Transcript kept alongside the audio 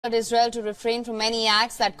Israel to refrain from any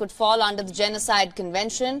acts that could fall under the Genocide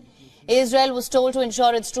Convention. Israel was told to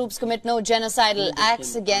ensure its troops commit no genocidal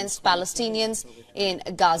acts against Palestinians in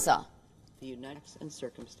Gaza. The United States and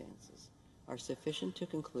circumstances are sufficient to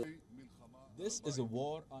conclude. This is a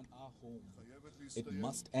war on our home. It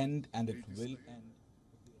must end, and it will end.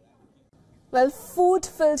 Well,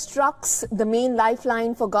 food-filled trucks, the main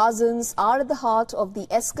lifeline for Gazans, are at the heart of the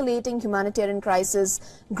escalating humanitarian crisis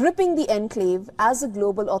gripping the enclave, as a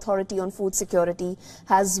global authority on food security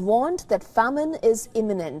has warned that famine is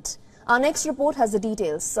imminent. Our next report has the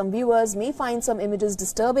details. Some viewers may find some images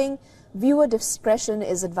disturbing. Viewer discretion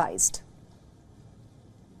is advised.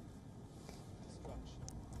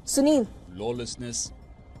 Sunil. Lawlessness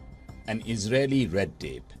and Israeli red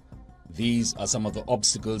tape. These are some of the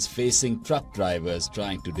obstacles facing truck drivers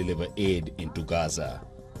trying to deliver aid into Gaza.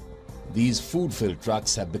 These food-filled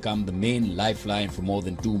trucks have become the main lifeline for more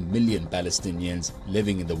than 2 million Palestinians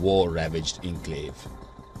living in the war-ravaged enclave.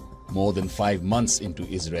 More than 5 months into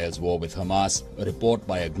Israel's war with Hamas, a report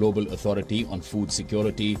by a global authority on food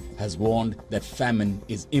security has warned that famine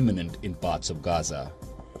is imminent in parts of Gaza.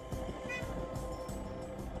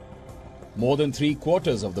 More than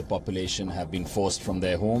 3/4 of the population have been forced from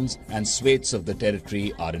their homes, and swathes of the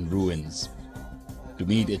territory are in ruins. To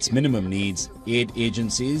meet its minimum needs, aid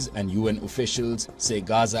agencies and UN officials say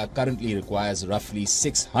Gaza currently requires roughly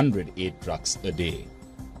 600 aid trucks a day.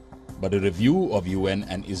 But a review of UN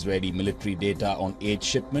and Israeli military data on aid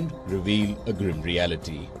shipment reveal a grim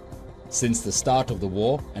reality. Since the start of the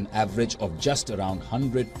war, an average of just around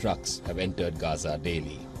 100 trucks have entered Gaza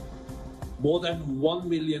daily. More than 1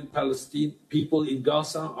 million Palestinian people in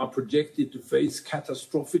Gaza are projected to face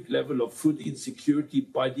catastrophic level of food insecurity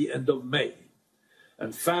by the end of May.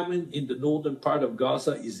 And famine in the northern part of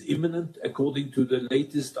Gaza is imminent, according to the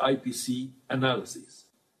latest IPC analysis.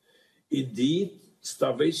 Indeed,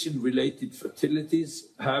 starvation-related fatalities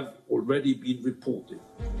have already been reported.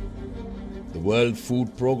 The World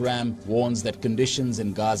Food Programme warns that conditions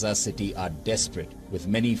in Gaza City are desperate, with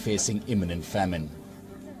many facing imminent famine.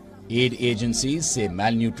 Aid agencies say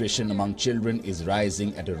malnutrition among children is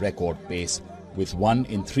rising at a record pace, with 1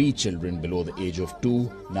 in 3 children below the age of 2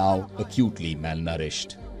 now acutely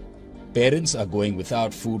malnourished. Parents are going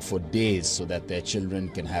without food for days so that their children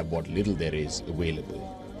can have what little there is available.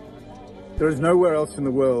 There is nowhere else in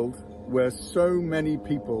the world where so many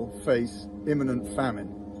people face imminent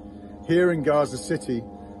famine. Here in Gaza City,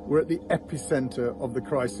 we're at the epicenter of the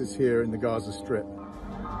crisis here in the Gaza Strip.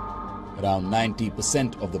 Around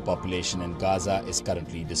 90% of the population in Gaza is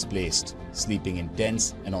currently displaced, sleeping in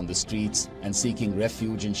tents and on the streets and seeking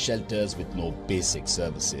refuge in shelters with no basic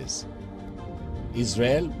services.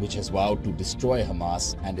 Israel, which has vowed to destroy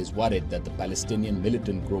Hamas and is worried that the Palestinian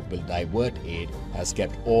militant group will divert aid, has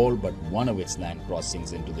kept all but one of its land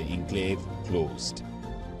crossings into the enclave closed.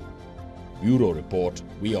 Bureau Report,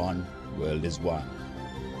 WION World is One.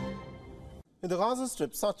 In the Gaza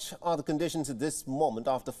Strip, such are the conditions at this moment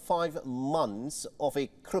after 5 months of a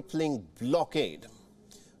crippling blockade,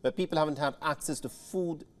 where people haven't had access to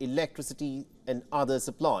food, electricity and other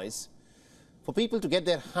supplies. For people to get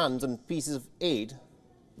their hands on pieces of aid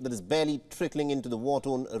that is barely trickling into the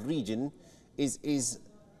war-torn region is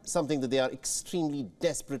something that they are extremely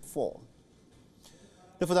desperate for.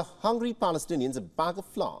 Now, for the hungry Palestinians, a bag of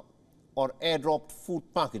flour or airdropped food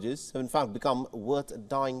packages have in fact become worth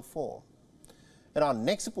dying for. And our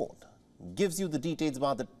next report gives you the details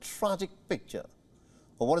about the tragic picture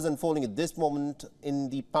of what is unfolding at this moment in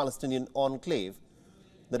the Palestinian enclave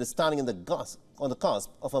that is standing on the cusp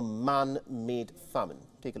of a man-made famine.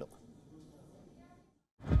 Take a look.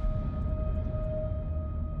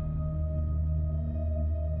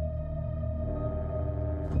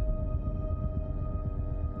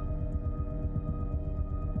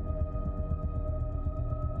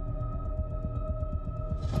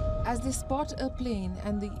 As they spot a plane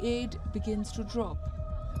and the aid begins to drop,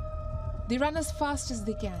 they run as fast as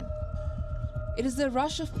they can. It is the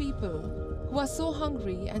rush of people who are so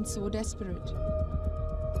hungry and so desperate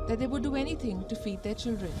that they would do anything to feed their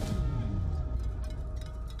children,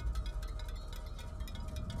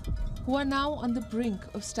 who are now on the brink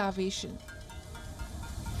of starvation.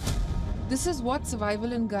 This is what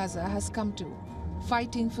survival in Gaza has come to,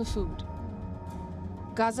 fighting for food.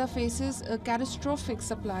 Gaza faces a catastrophic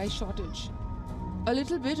supply shortage. A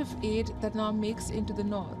little bit of aid that now makes into the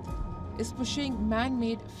north is pushing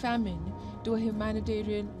man-made famine to a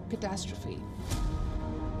humanitarian catastrophe.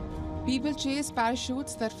 People chase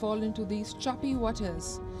parachutes that fall into these choppy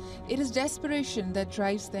waters. It is desperation that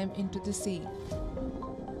drives them into the sea.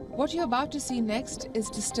 What you're about to see next is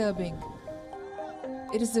disturbing.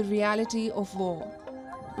 It is the reality of war.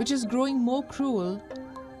 which is growing more cruel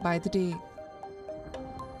by the day.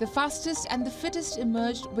 The fastest and the fittest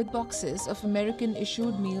emerged with boxes of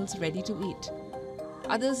American-issued meals ready to eat.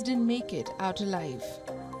 Others didn't make it out alive.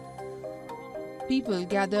 People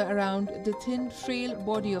gather around the thin, frail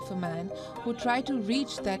body of a man who tried to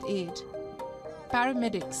reach that aid.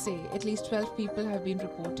 Paramedics say at least 12 people have been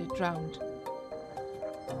reported drowned.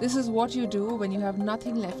 This is what you do when you have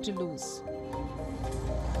nothing left to lose.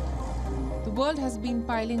 The world has been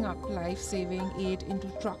piling up life-saving aid into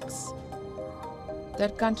trucks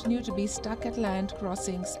that continue to be stuck at land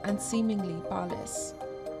crossings and seemingly powerless.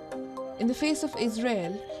 In the face of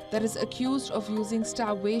Israel that is accused of using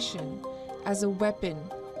starvation as a weapon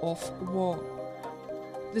of war.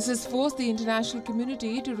 This has forced the international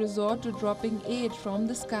community to resort to dropping aid from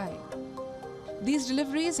the sky. These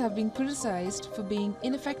deliveries have been criticized for being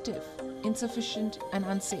ineffective, insufficient, and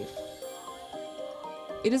unsafe.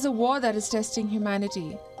 It is a war that is testing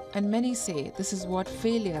humanity, and many say this is what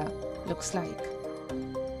failure looks like.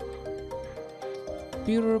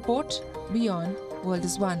 Bureau Report, WION World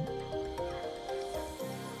is One.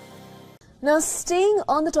 Now, staying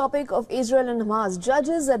on the topic of Israel and Hamas,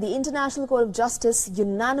 judges at the International Court of Justice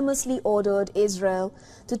unanimously ordered Israel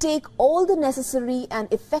to take all the necessary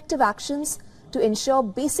and effective actions to ensure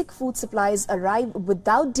basic food supplies arrive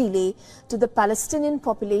without delay to the Palestinian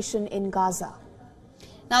population in Gaza.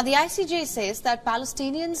 Now, the ICJ says that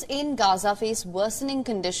Palestinians in Gaza face worsening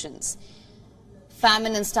conditions.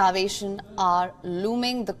 Famine and starvation are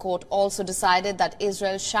looming. The court also decided that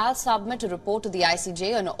Israel shall submit a report to the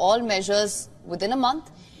ICJ on all measures within a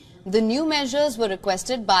month. The new measures were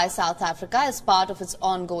requested by South Africa as part of its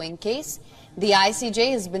ongoing case. The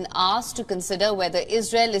ICJ has been asked to consider whether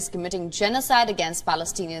Israel is committing genocide against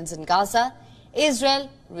Palestinians in Gaza.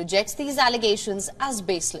 Israel rejects these allegations as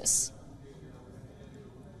baseless.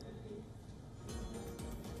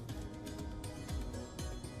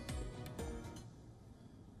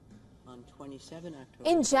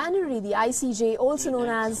 In January, the ICJ, also known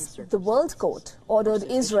as the World Court, ordered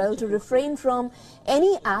Israel to refrain from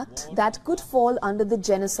any act that could fall under the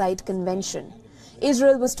Genocide Convention.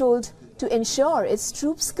 Israel was told to ensure its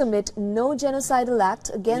troops commit no genocidal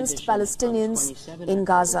act against Palestinians in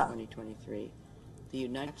Gaza. 2023, the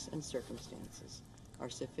United States and circumstances are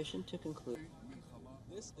sufficient to conclude.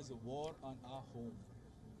 This is a war on our home.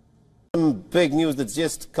 Some big news that's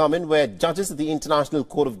just come in, where judges at the International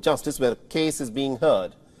Court of Justice, where a case is being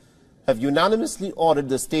heard, have unanimously ordered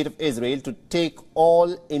the State of Israel to take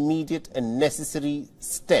all immediate and necessary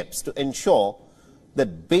steps to ensure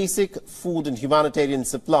that basic food and humanitarian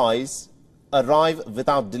supplies arrive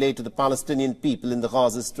without delay to the Palestinian people in the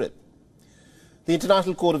Gaza Strip. The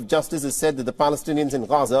International Court of Justice has said that the Palestinians in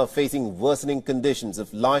Gaza are facing worsening conditions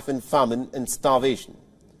of life and famine and starvation.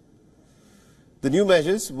 The new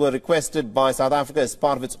measures were requested by South Africa as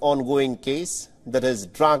part of its ongoing case that has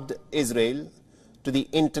dragged Israel to the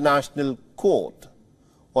International Court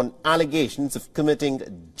on allegations of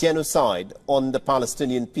committing genocide on the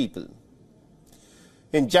Palestinian people.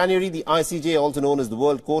 In January, the ICJ, also known as the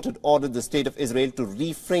World Court, had ordered the State of Israel to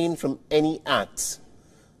refrain from any acts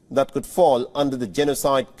that could fall under the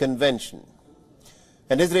Genocide Convention.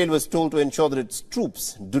 And Israel was told to ensure that its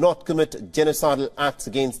troops do not commit genocidal acts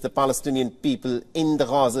against the Palestinian people in the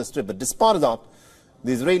Gaza Strip. But despite that,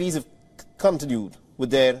 the Israelis have continued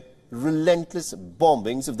with their relentless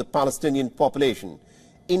bombings of the Palestinian population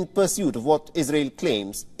in pursuit of what Israel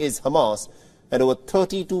claims is Hamas, and over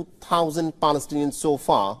 32,000 Palestinians so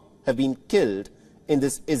far have been killed in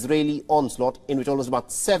this Israeli onslaught, in which almost about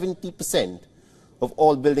 70% of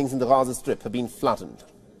all buildings in the Gaza Strip have been flattened.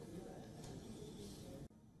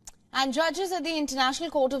 And judges at the International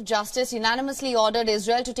Court of Justice unanimously ordered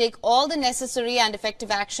Israel to take all the necessary and effective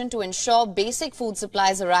action to ensure basic food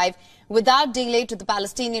supplies arrive without delay to the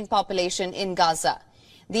Palestinian population in Gaza.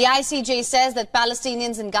 The ICJ says that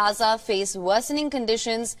Palestinians in Gaza face worsening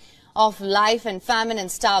conditions of life, and famine and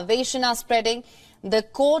starvation are spreading. The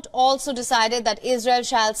court also decided that Israel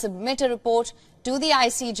shall submit a report to the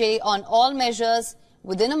ICJ on all measures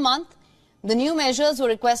within a month. The new measures were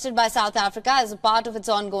requested by South Africa as a part of its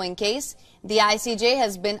ongoing case. The ICJ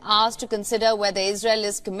has been asked to consider whether Israel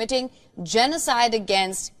is committing genocide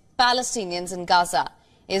against Palestinians in Gaza.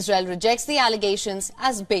 Israel rejects the allegations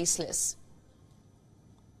as baseless.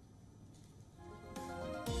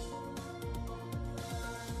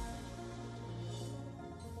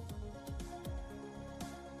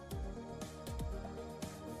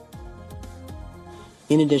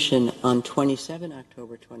 In addition, on 27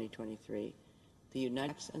 October 2023, the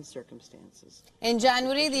United and circumstances. In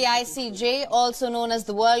January, the ICJ, also known as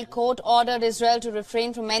the World Court, ordered Israel to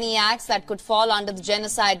refrain from any acts that could fall under the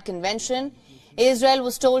Genocide Convention. Israel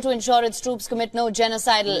was told to ensure its troops commit no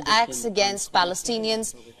genocidal acts against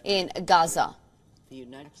Palestinians in Gaza. The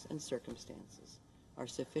United and circumstances are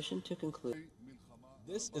sufficient to conclude.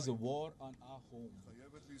 This is a war on our home.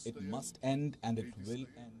 It must end, and it will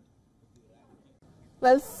end.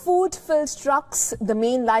 Well, food-filled trucks, the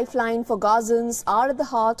main lifeline for Gazans, are at the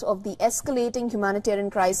heart of the escalating humanitarian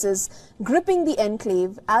crisis gripping the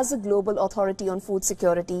enclave as a global authority on food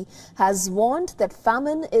security has warned that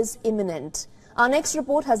famine is imminent. Our next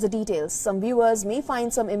report has the details. Some viewers may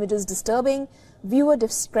find some images disturbing. Viewer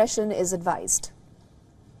discretion is advised.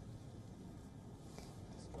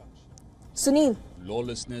 Sunil.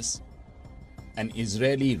 Lawlessness and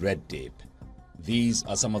Israeli red tape. These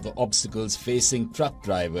are some of the obstacles facing truck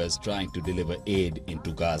drivers trying to deliver aid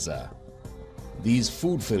into Gaza. These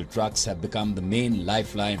food-filled trucks have become the main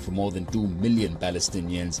lifeline for more than 2 million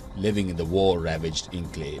Palestinians living in the war-ravaged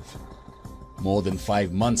enclave. More than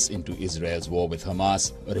 5 months into Israel's war with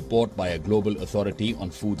Hamas, a report by a global authority on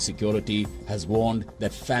food security has warned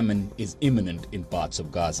that famine is imminent in parts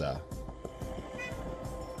of Gaza.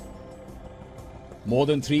 More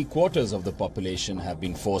than 3/4 of the population have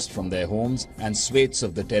been forced from their homes, and swathes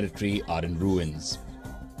of the territory are in ruins.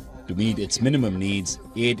 To meet its minimum needs,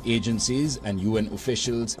 aid agencies and UN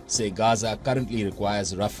officials say Gaza currently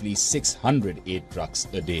requires roughly 600 aid trucks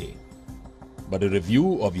a day. But a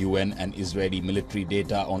review of UN and Israeli military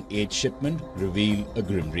data on aid shipment reveal a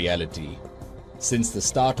grim reality. Since the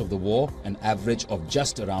start of the war, an average of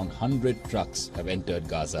just around 100 trucks have entered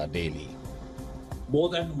Gaza daily. More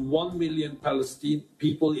than 1 million Palestinian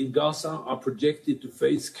people in Gaza are projected to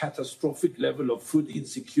face catastrophic level of food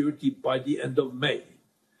insecurity by the end of May.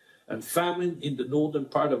 And famine in the northern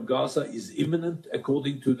part of Gaza is imminent,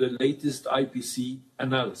 according to the latest IPC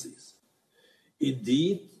analysis.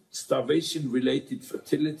 Indeed, starvation-related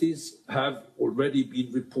fatalities have already been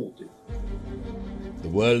reported. The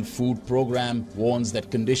World Food Programme warns that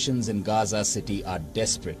conditions in Gaza City are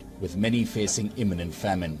desperate, with many facing imminent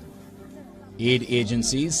famine. Aid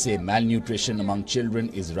agencies say malnutrition among children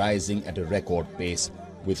is rising at a record pace,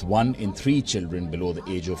 with 1 in 3 children below the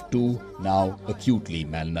age of 2 now acutely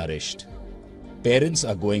malnourished. Parents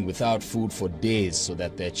are going without food for days so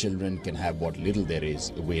that their children can have what little there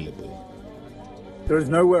is available. There is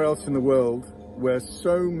nowhere else in the world where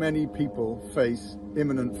so many people face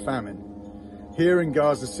imminent famine. Here in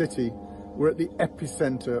Gaza City, we're at the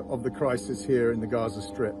epicenter of the crisis here in the Gaza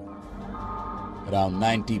Strip. Around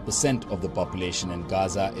 90% of the population in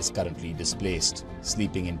Gaza is currently displaced,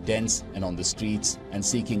 sleeping in tents and on the streets and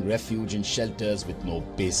seeking refuge in shelters with no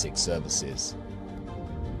basic services.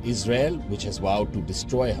 Israel, which has vowed to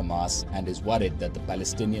destroy Hamas and is worried that the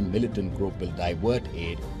Palestinian militant group will divert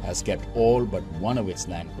aid, has kept all but one of its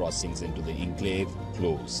land crossings into the enclave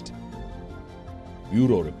closed.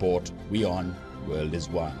 Bureau Report, WION World is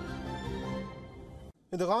One.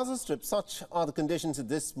 In the Gaza Strip, such are the conditions at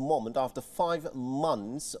this moment after 5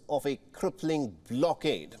 months of a crippling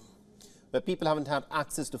blockade, where people haven't had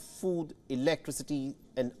access to food, electricity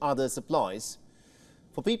and other supplies.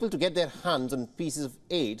 For people to get their hands on pieces of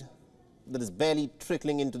aid that is barely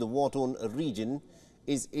trickling into the war-torn region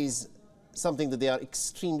is something that they are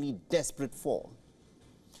extremely desperate for.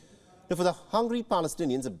 Now, for the hungry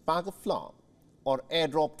Palestinians, a bag of flour or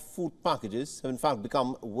airdropped food packages have in fact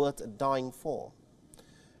become worth dying for.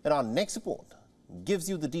 And our next report gives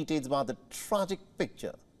you the details about the tragic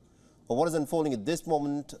picture of what is unfolding at this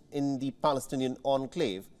moment in the Palestinian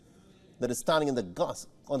enclave that is standing on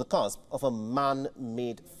the cusp of a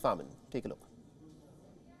man-made famine. Take a look.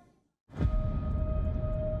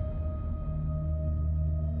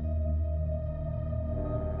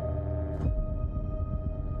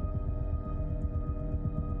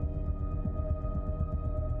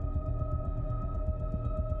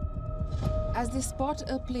 As they spot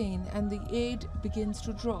a plane and the aid begins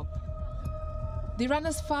to drop, they run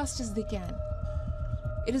as fast as they can.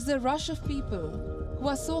 It is the rush of people who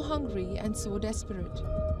are so hungry and so desperate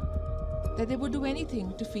that they would do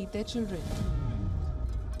anything to feed their children,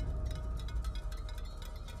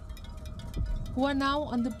 who are now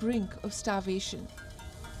on the brink of starvation.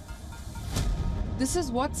 This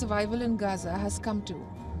is what survival in Gaza has come to,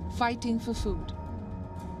 fighting for food.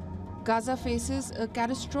 Gaza faces a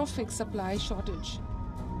catastrophic supply shortage.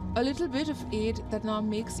 A little bit of aid that now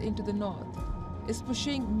makes into the north is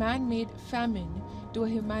pushing man-made famine to a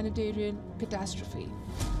humanitarian catastrophe.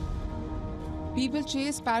 People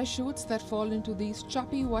chase parachutes that fall into these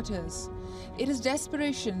choppy waters. It is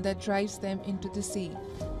desperation that drives them into the sea.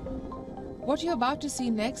 What you're about to see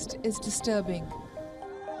next is disturbing.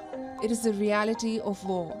 It is the reality of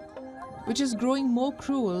war, which is growing more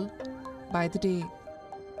cruel by the day.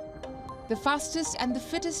 The fastest and the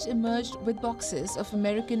fittest emerged with boxes of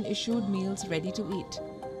American-issued meals ready to eat.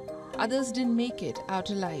 Others didn't make it out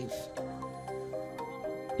alive.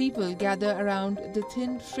 People gather around the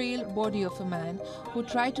thin, frail body of a man who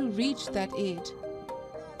tried to reach that aid.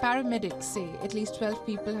 Paramedics say at least 12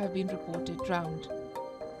 people have been reported drowned.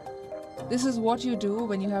 This is what you do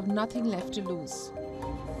when you have nothing left to lose.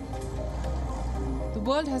 The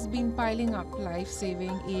world has been piling up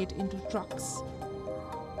life-saving aid into trucks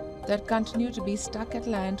that continue to be stuck at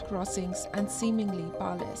land crossings and seemingly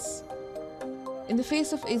powerless. In the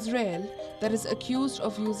face of Israel that is accused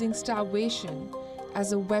of using starvation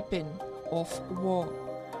as a weapon of war.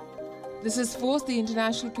 This has forced the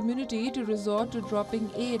international community to resort to dropping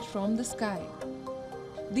aid from the sky.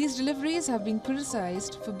 These deliveries have been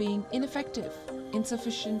criticized for being ineffective,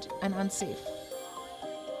 insufficient, and unsafe.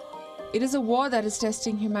 It is a war that is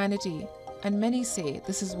testing humanity, and many say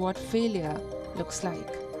this is what failure looks like.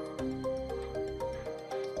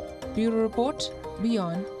 Bureau Report,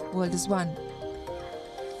 WION World is One.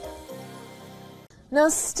 Now,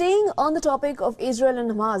 staying on the topic of Israel and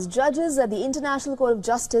Hamas, judges at the International Court of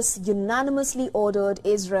Justice unanimously ordered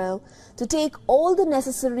Israel to take all the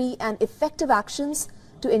necessary and effective actions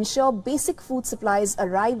to ensure basic food supplies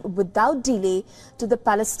arrive without delay to the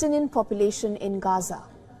Palestinian population in Gaza.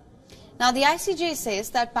 Now, the ICJ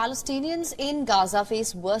says that Palestinians in Gaza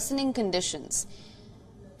face worsening conditions.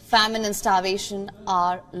 Famine and starvation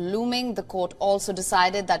are looming. The court also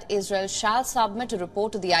decided that Israel shall submit a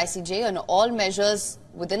report to the ICJ on all measures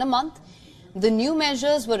within a month. The new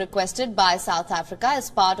measures were requested by South Africa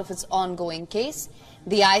as part of its ongoing case.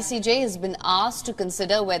 The ICJ has been asked to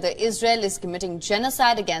consider whether Israel is committing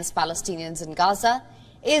genocide against Palestinians in Gaza.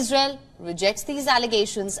 Israel rejects these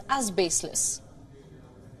allegations as baseless.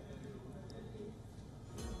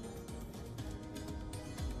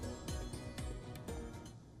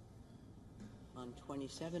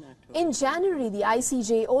 In January, the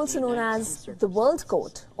ICJ, also known as the World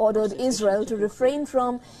Court, ordered Israel to refrain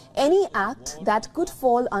from any act that could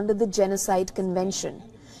fall under the Genocide Convention.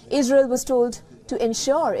 Israel was told to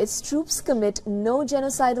ensure its troops commit no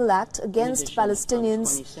genocidal act against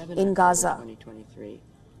Palestinians in Gaza. 2023,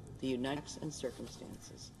 the United States and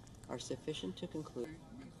circumstances are sufficient to conclude.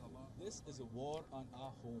 This is a war on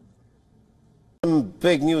our home. Some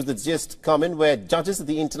big news that's just come in, where judges at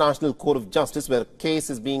the International Court of Justice, where a case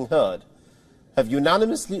is being heard, have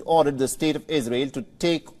unanimously ordered the state of Israel to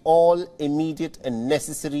take all immediate and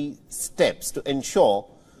necessary steps to ensure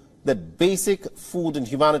that basic food and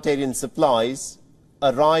humanitarian supplies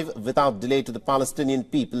arrive without delay to the Palestinian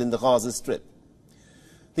people in the Gaza Strip.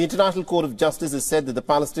 The International Court of Justice has said that the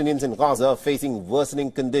Palestinians in Gaza are facing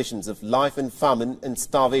worsening conditions of life and famine and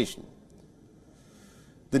starvation.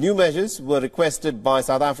 The new measures were requested by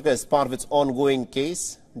South Africa as part of its ongoing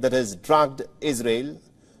case that has dragged Israel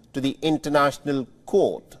to the International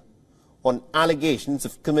Court on allegations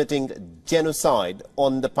of committing genocide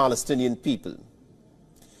on the Palestinian people.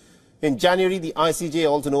 In January, the ICJ,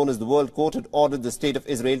 also known as the World Court, had ordered the state of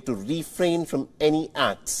Israel to refrain from any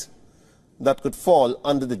acts that could fall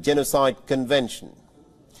under the Genocide Convention.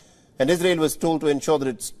 And Israel was told to ensure that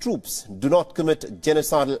its troops do not commit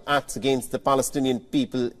genocidal acts against the Palestinian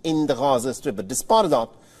people in the Gaza Strip. But despite that,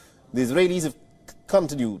 the Israelis have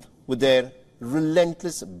continued with their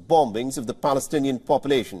relentless bombings of the Palestinian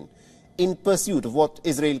population in pursuit of what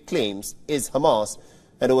Israel claims is Hamas,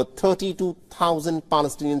 and over 32,000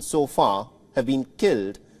 Palestinians so far have been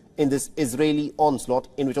killed in this Israeli onslaught,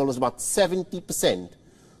 in which almost about 70%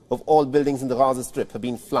 of all buildings in the Gaza Strip have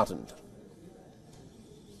been flattened.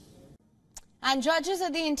 And judges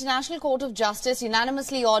at the International Court of Justice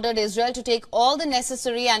unanimously ordered Israel to take all the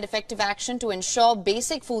necessary and effective action to ensure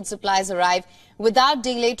basic food supplies arrive without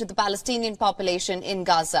delay to the Palestinian population in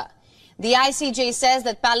Gaza. The ICJ says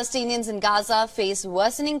that Palestinians in Gaza face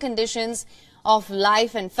worsening conditions of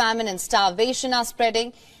life, and famine and starvation are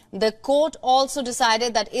spreading. The court also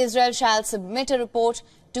decided that Israel shall submit a report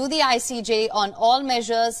to the ICJ on all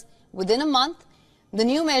measures within a month. The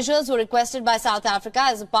new measures were requested by South Africa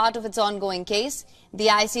as a part of its ongoing case. The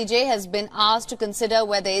ICJ has been asked to consider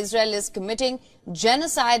whether Israel is committing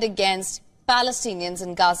genocide against Palestinians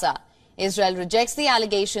in Gaza. Israel rejects the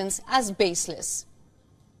allegations as baseless.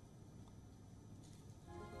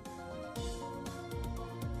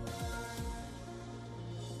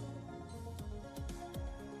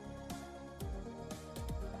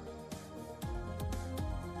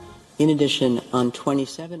 In addition, on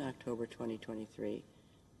 27 October 2023,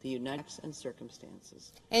 the United States and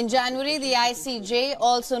circumstances. In January, the ICJ,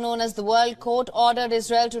 also known as the World Court, ordered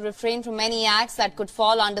Israel to refrain from any acts that could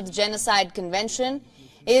fall under the Genocide Convention.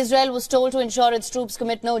 Israel was told to ensure its troops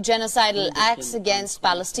commit no genocidal acts against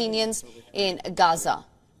Palestinians in Gaza.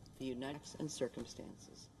 The United States and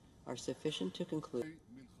circumstances are sufficient to conclude.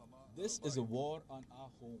 This is a war on our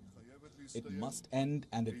home. It must end,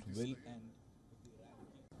 and it will end.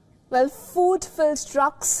 Well, food-filled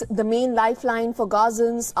trucks, the main lifeline for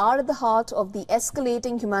Gazans, are at the heart of the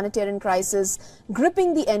escalating humanitarian crisis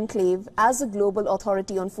gripping the enclave as the Global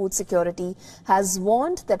Authority on Food Security has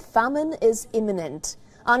warned that famine is imminent.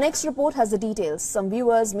 Our next report has the details. Some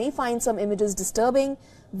viewers may find some images disturbing.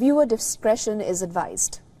 Viewer discretion is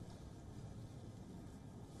advised.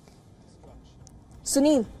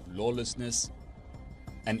 Sunil. Lawlessness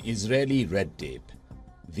and Israeli red tape.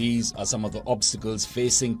 These are some of the obstacles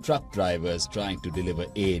facing truck drivers trying to deliver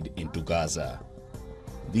aid into Gaza.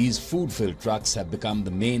 These food-filled trucks have become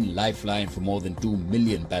the main lifeline for more than 2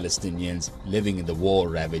 million Palestinians living in the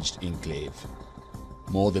war-ravaged enclave.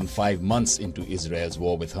 More than 5 months into Israel's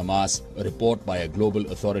war with Hamas, a report by a global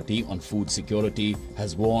authority on food security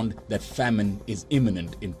has warned that famine is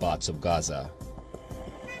imminent in parts of Gaza.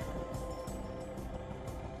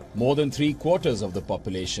 More than 3/4 of the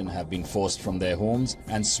population have been forced from their homes,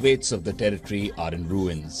 and swathes of the territory are in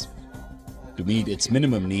ruins. To meet its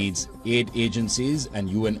minimum needs, aid agencies and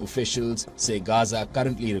UN officials say Gaza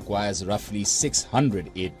currently requires roughly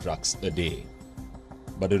 600 aid trucks a day.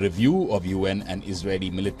 But a review of UN and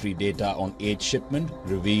Israeli military data on aid shipment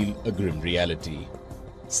reveal a grim reality.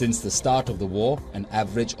 Since the start of the war, an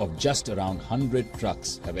average of just around 100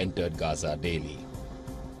 trucks have entered Gaza daily.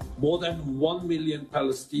 More than 1 million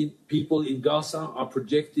Palestinian people in Gaza are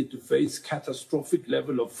projected to face catastrophic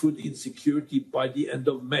level of food insecurity by the end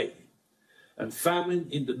of May. And famine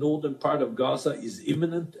in the northern part of Gaza is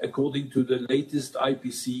imminent, according to the latest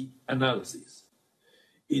IPC analysis.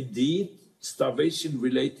 Indeed,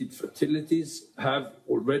 starvation-related fatalities have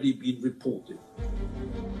already been reported.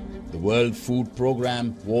 The World Food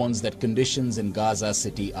Programme warns that conditions in Gaza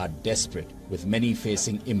City are desperate, with many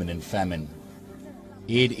facing imminent famine.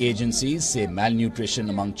 Aid agencies say malnutrition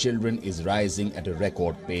among children is rising at a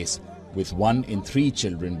record pace, with 1 in 3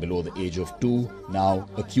 children below the age of 2 now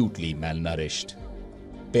acutely malnourished.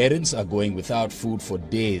 Parents are going without food for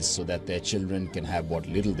days so that their children can have what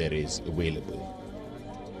little there is available.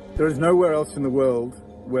 There is nowhere else in the world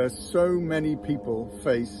where so many people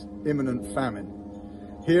face imminent famine.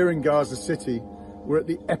 Here in Gaza City, we're at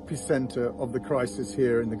the epicenter of the crisis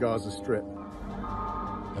here in the Gaza Strip.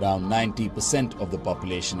 Around 90% of the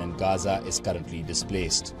population in Gaza is currently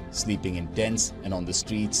displaced, sleeping in tents and on the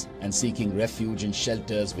streets and seeking refuge in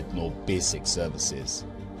shelters with no basic services.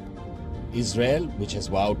 Israel, which has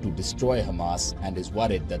vowed to destroy Hamas and is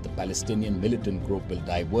worried that the Palestinian militant group will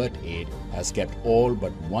divert aid, has kept all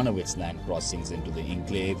but one of its land crossings into the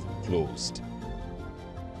enclave closed.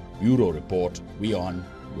 Bureau Report, WION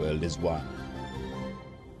World is One.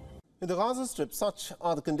 In the Gaza Strip, such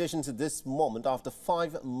are the conditions at this moment after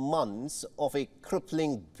 5 months of a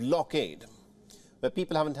crippling blockade, where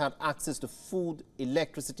people haven't had access to food,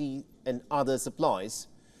 electricity and other supplies.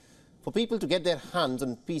 For people to get their hands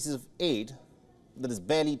on pieces of aid that is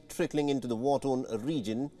barely trickling into the war-torn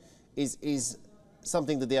region is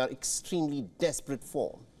something that they are extremely desperate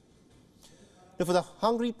for. Now, for the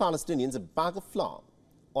hungry Palestinians, a bag of flour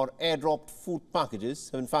or airdropped food packages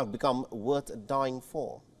have in fact become worth dying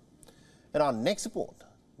for. And our next report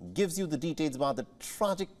gives you the details about the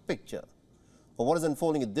tragic picture of what is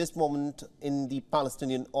unfolding at this moment in the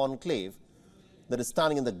Palestinian enclave that is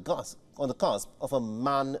standing on the cusp of a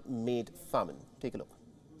man-made famine. Take a look.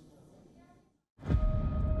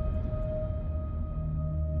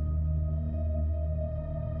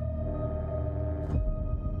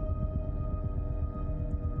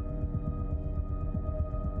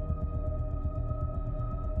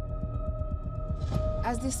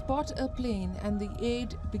 As they spot a plane and the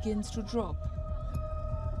aid begins to drop,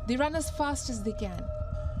 they run as fast as they can.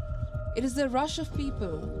 It is the rush of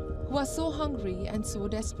people who are so hungry and so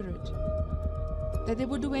desperate that they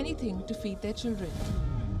would do anything to feed their children,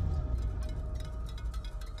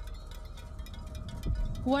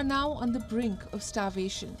 who are now on the brink of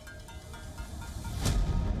starvation.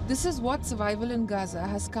 This is what survival in Gaza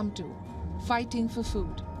has come to, fighting for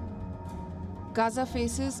food. Gaza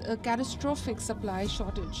faces a catastrophic supply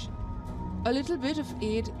shortage. A little bit of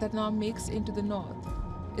aid that now makes into the north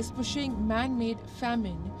is pushing man-made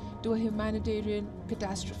famine to a humanitarian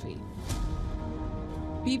catastrophe.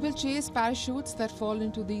 People chase parachutes that fall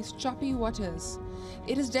into these choppy waters.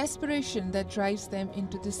 It is desperation that drives them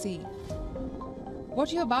into the sea.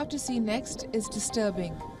 What you're about to see next is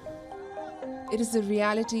disturbing. It is the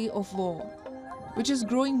reality of war, which is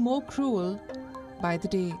growing more cruel by the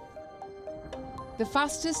day. The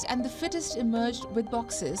fastest and the fittest emerged with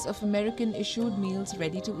boxes of American-issued meals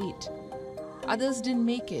ready to eat. Others didn't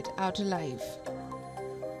make it out alive.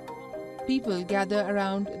 People gather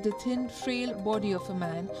around the thin, frail body of a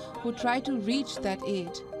man who tried to reach that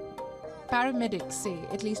aid. Paramedics say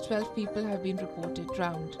at least 12 people have been reported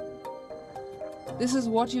drowned. This is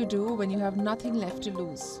what you do when you have nothing left to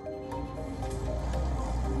lose.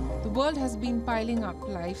 The world has been piling up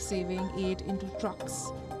life-saving aid into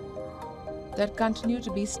trucks that continue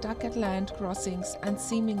to be stuck at land crossings and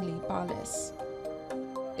seemingly powerless.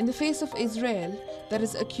 In the face of Israel that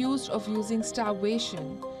is accused of using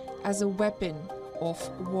starvation as a weapon of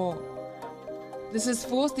war. This has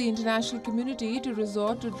forced the international community to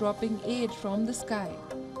resort to dropping aid from the sky.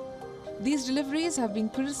 These deliveries have been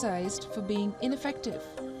criticized for being ineffective,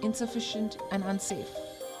 insufficient, and unsafe.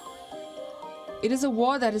 It is a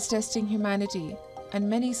war that is testing humanity, and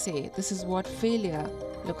many say this is what failure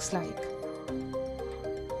looks like.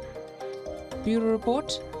 Bureau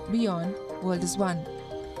Report, WION World is One.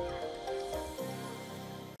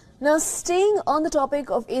 Now, staying on the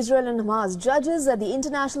topic of Israel and Hamas, judges at the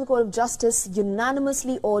International Court of Justice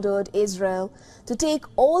unanimously ordered Israel to take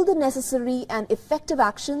all the necessary and effective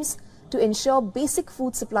actions to ensure basic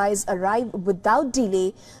food supplies arrive without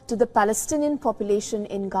delay to the Palestinian population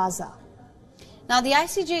in Gaza. Now, the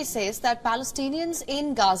ICJ says that Palestinians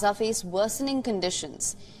in Gaza face worsening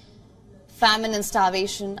conditions. Famine and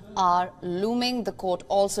starvation are looming. The court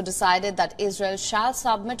also decided that Israel shall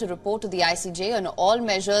submit a report to the ICJ on all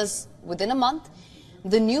measures within a month.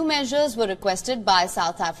 The new measures were requested by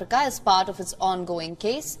South Africa as part of its ongoing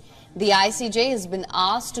case. The ICJ has been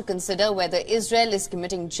asked to consider whether Israel is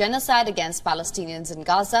committing genocide against Palestinians in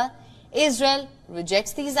Gaza. Israel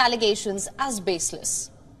rejects these allegations as baseless.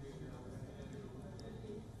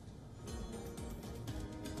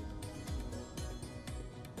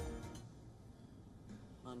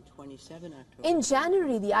 In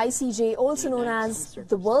January, the ICJ, also known as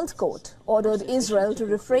the World Court, ordered Israel to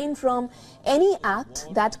refrain from any act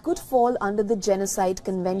that could fall under the Genocide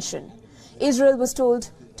Convention. Israel was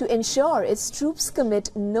told to ensure its troops commit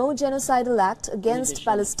no genocidal act against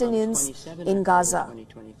Palestinians in Gaza.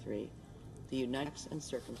 The United and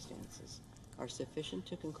circumstances are sufficient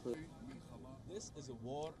to conclude. This is a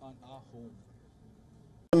war on our home.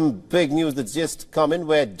 Big news that's just come in,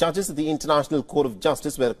 where judges at the International Court of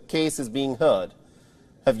Justice, where a case is being heard,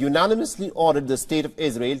 have unanimously ordered the state of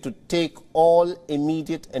Israel to take all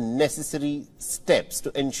immediate and necessary steps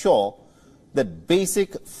to ensure that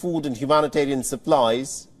basic food and humanitarian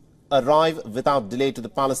supplies arrive without delay to the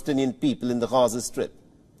Palestinian people in the Gaza Strip.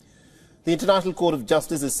 The International Court of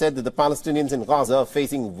Justice has said that the Palestinians in Gaza are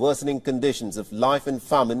facing worsening conditions of life and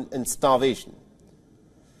famine and starvation.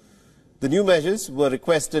 The new measures were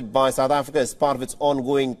requested by South Africa as part of its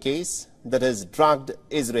ongoing case that has dragged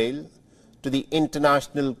Israel to the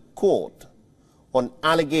International Court on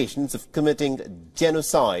allegations of committing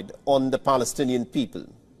genocide on the Palestinian people.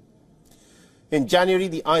 In January,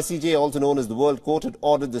 the ICJ, also known as the World Court, had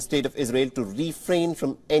ordered the State of Israel to refrain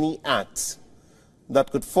from any acts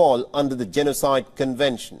that could fall under the Genocide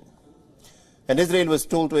Convention. And Israel was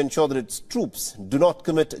told to ensure that its troops do not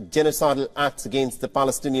commit genocidal acts against the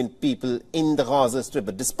Palestinian people in the Gaza Strip.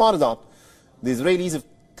 But despite that, the Israelis have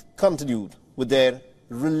continued with their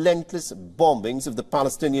relentless bombings of the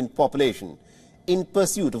Palestinian population in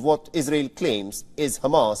pursuit of what Israel claims is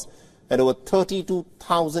Hamas, and over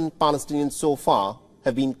 32,000 Palestinians so far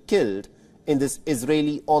have been killed in this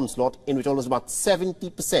Israeli onslaught, in which almost about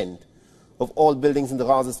 70% of all buildings in the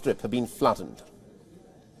Gaza Strip have been flattened.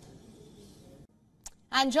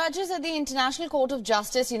 And judges at the International Court of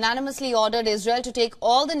Justice unanimously ordered Israel to take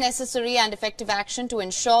all the necessary and effective action to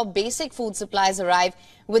ensure basic food supplies arrive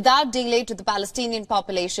without delay to the Palestinian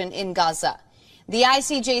population in Gaza. The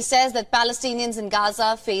ICJ says that Palestinians in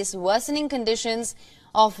Gaza face worsening conditions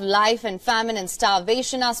of life, and famine and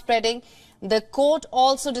starvation are spreading. The court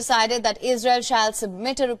also decided that Israel shall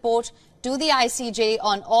submit a report to the ICJ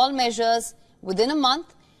on all measures within a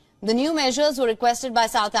month. The new measures were requested by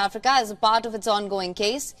South Africa as a part of its ongoing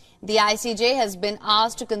case. The ICJ has been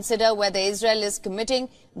asked to consider whether Israel is committing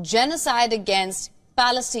genocide against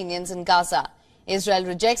Palestinians in Gaza. Israel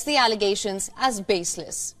rejects the allegations as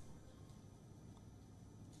baseless.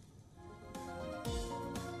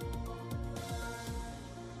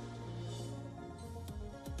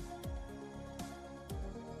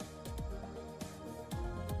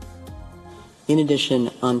 In addition,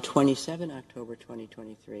 on 27 October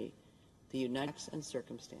 2023, the United States and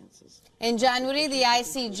circumstances. In January, the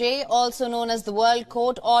ICJ, also known as the World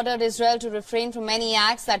Court, ordered Israel to refrain from any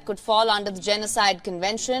acts that could fall under the Genocide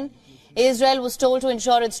Convention. Israel was told to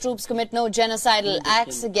ensure its troops commit no genocidal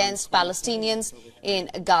acts against Palestinians in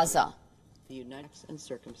Gaza. The United States and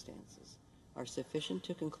circumstances are sufficient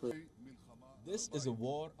to conclude. This is a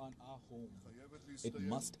war on our home. It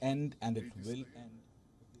must end, and it will end.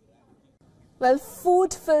 Well,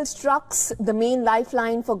 food-filled trucks, the main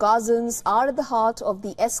lifeline for Gazans, are at the heart of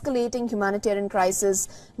the escalating humanitarian crisis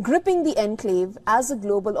gripping the enclave, as the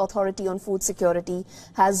Global Authority on Food Security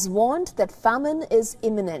has warned that famine is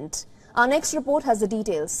imminent. Our next report has the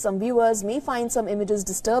details. Some viewers may find some images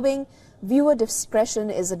disturbing. Viewer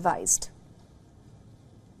discretion is advised.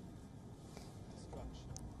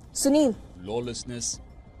 Sunil. Lawlessness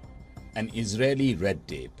and Israeli red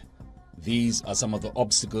tape. These are some of the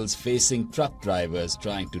obstacles facing truck drivers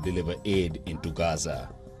trying to deliver aid into Gaza.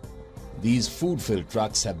 These food-filled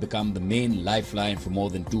trucks have become the main lifeline for more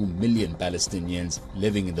than 2 million Palestinians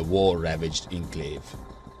living in the war-ravaged enclave.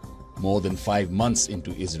 More than 5 months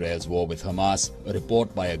into Israel's war with Hamas, a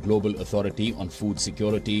report by a global authority on food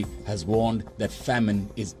security has warned that famine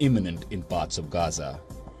is imminent in parts of Gaza.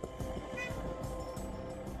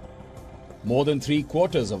 More than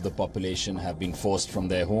 3/4 of the population have been forced from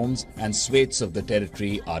their homes, and swathes of the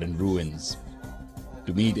territory are in ruins.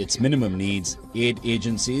 To meet its minimum needs, aid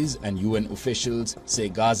agencies and UN officials say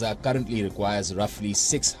Gaza currently requires roughly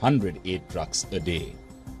 600 aid trucks a day.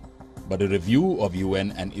 But a review of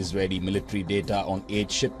UN and Israeli military data on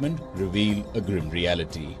aid shipment reveal a grim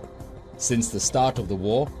reality. Since the start of the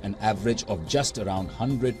war, an average of just around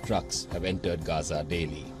 100 trucks have entered Gaza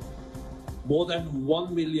daily. More than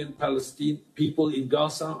 1 million Palestinian people in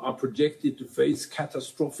Gaza are projected to face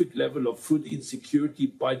catastrophic level of food insecurity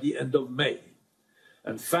by the end of May.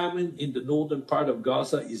 And famine in the northern part of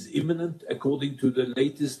Gaza is imminent, according to the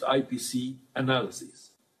latest IPC analysis.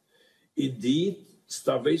 Indeed,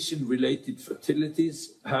 starvation-related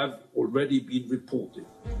fatalities have already been reported.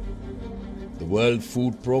 The World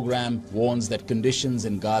Food Programme warns that conditions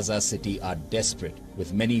in Gaza City are desperate,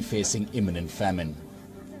 with many facing imminent famine.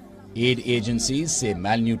 Aid agencies say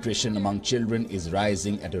malnutrition among children is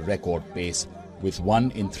rising at a record pace, with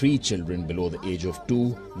 1 in 3 children below the age of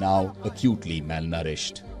 2 now acutely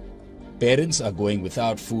malnourished. Parents are going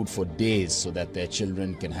without food for days so that their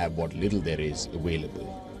children can have what little there is available.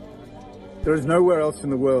 There is nowhere else in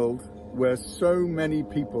the world where so many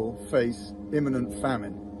people face imminent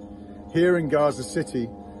famine. Here in Gaza City,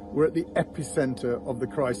 we're at the epicenter of the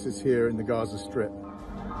crisis here in the Gaza Strip.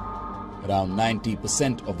 Around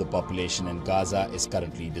 90% of the population in Gaza is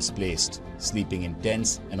currently displaced, sleeping in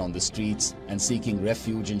tents and on the streets and seeking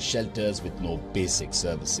refuge in shelters with no basic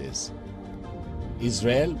services.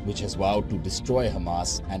 Israel, which has vowed to destroy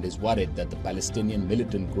Hamas and is worried that the Palestinian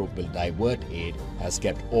militant group will divert aid, has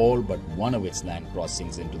kept all but one of its land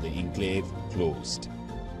crossings into the enclave closed.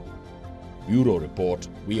 Bureau Report,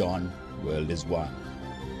 WION World is One.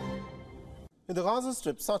 In the Gaza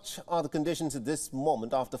Strip, such are the conditions at this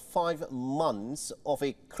moment after 5 months of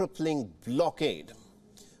a crippling blockade,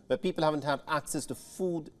 where people haven't had access to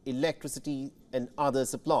food, electricity and other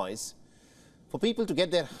supplies. For people to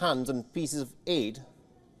get their hands on pieces of aid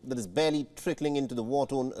that is barely trickling into the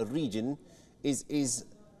war-torn region is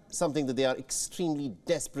something that they are extremely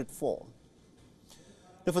desperate for.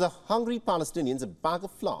 Now, for the hungry Palestinians, a bag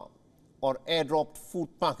of flour or airdropped food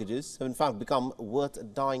packages have in fact become worth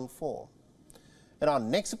dying for. And our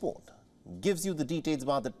next report gives you the details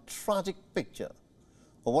about the tragic picture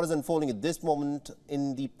of what is unfolding at this moment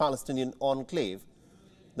in the Palestinian enclave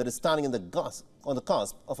that is standing on the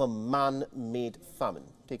cusp of a man-made famine.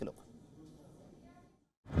 Take a look.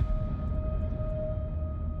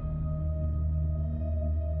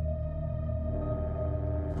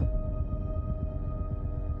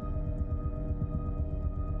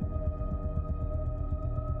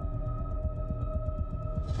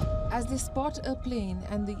 As they spot a plane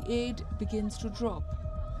and the aid begins to drop,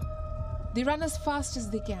 they run as fast as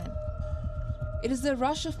they can. It is the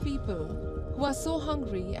rush of people who are so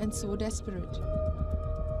hungry and so desperate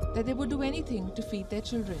that they would do anything to feed their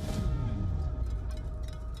children,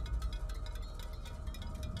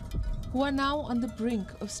 who are now on the brink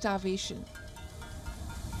of starvation.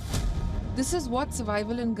 This is what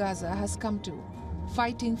survival in Gaza has come to,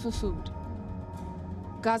 fighting for food.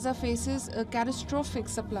 Gaza faces a catastrophic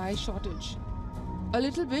supply shortage. A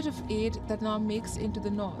little bit of aid that now makes into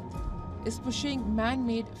the north is pushing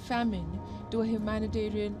man-made famine to a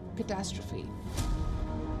humanitarian catastrophe.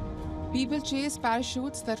 People chase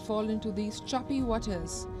parachutes that fall into these choppy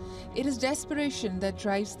waters. It is desperation that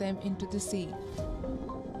drives them into the sea.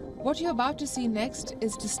 What you're about to see next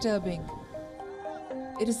is disturbing.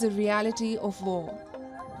 It is the reality of war,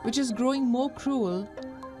 which is growing more cruel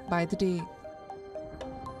by the day.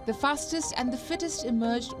 The fastest and the fittest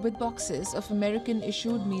emerged with boxes of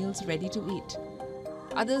American-issued meals ready to eat.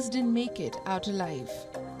 Others didn't make it out alive.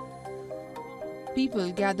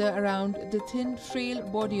 People gather around the thin, frail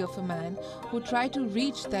body of a man who tried to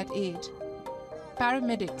reach that aid.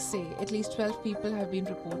 Paramedics say at least 12 people have been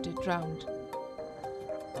reported drowned.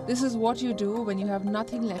 This is what you do when you have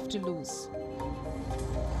nothing left to lose.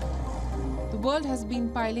 The world has been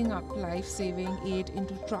piling up life-saving aid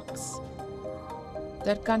into trucks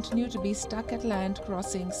that continue to be stuck at land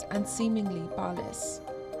crossings and seemingly powerless.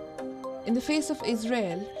 In the face of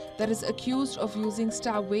Israel that is accused of using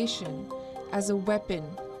starvation as a weapon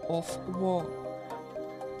of war.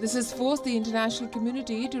 This has forced the international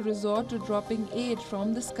community to resort to dropping aid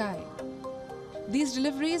from the sky. These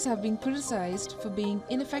deliveries have been criticized for being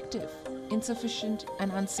ineffective, insufficient,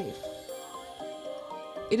 and unsafe.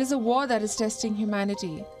 It is a war that is testing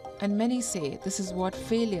humanity, and many say this is what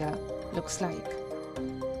failure looks like.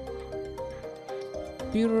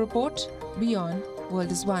 Bureau Report, WION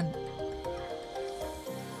World is One.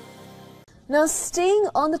 Now, staying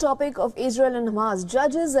on the topic of Israel and Hamas,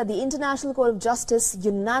 judges at the International Court of Justice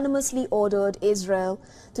unanimously ordered Israel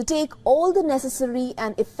to take all the necessary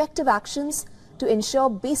and effective actions to ensure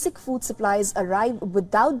basic food supplies arrive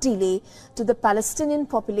without delay to the Palestinian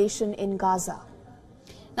population in Gaza.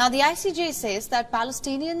 Now, the ICJ says that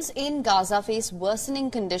Palestinians in Gaza face worsening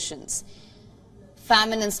conditions.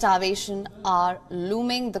 Famine and starvation are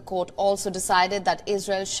looming. The court also decided that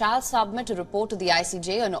Israel shall submit a report to the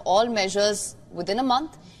ICJ on all measures within a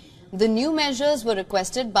month. The new measures were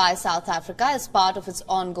requested by South Africa as part of its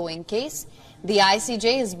ongoing case. The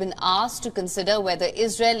ICJ has been asked to consider whether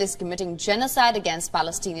Israel is committing genocide against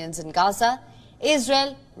Palestinians in Gaza.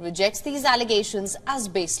 Israel rejects these allegations as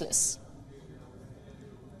baseless.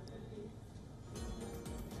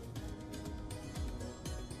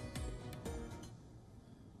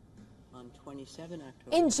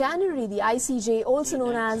 In January, the ICJ, also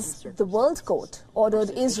known as the World Court,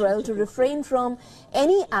 ordered Israel to refrain from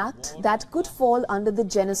any act that could fall under the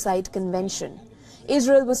Genocide Convention.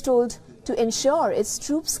 Israel was told to ensure its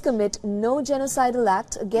troops commit no genocidal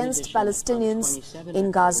act against Palestinians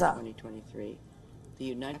in Gaza. The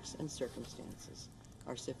United and circumstances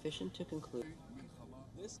are sufficient to conclude.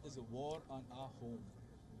 This is a war on our home.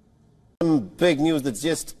 Some big news that's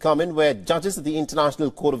just come in, where judges at the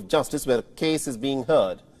International Court of Justice, where a case is being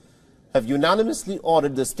heard, have unanimously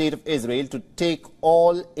ordered the state of Israel to take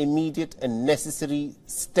all immediate and necessary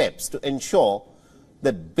steps to ensure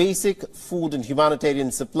that basic food and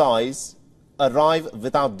humanitarian supplies arrive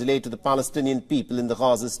without delay to the Palestinian people in the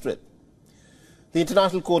Gaza Strip. The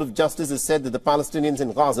International Court of Justice has said that the Palestinians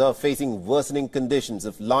in Gaza are facing worsening conditions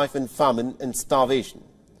of life and famine and starvation.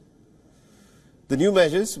 The new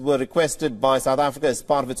measures were requested by South Africa as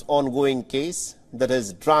part of its ongoing case that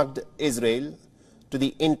has dragged Israel to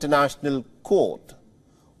the International Court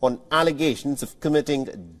on allegations of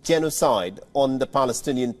committing genocide on the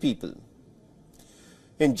Palestinian people.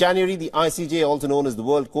 In January, the ICJ, also known as the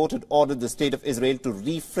World Court, had ordered the state of Israel to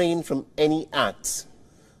refrain from any acts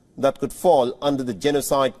that could fall under the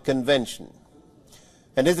Genocide Convention.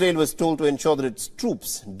 And Israel was told to ensure that its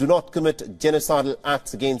troops do not commit genocidal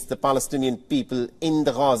acts against the Palestinian people in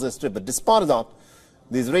the Gaza Strip. But despite that,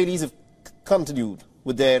 the Israelis have continued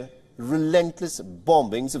with their relentless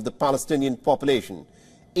bombings of the Palestinian population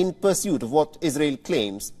in pursuit of what Israel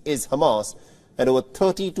claims is Hamas, and over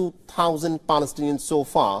 32,000 Palestinians so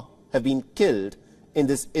far have been killed in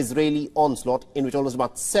this Israeli onslaught, in which almost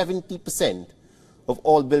about 70% of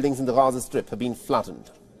all buildings in the Gaza Strip have been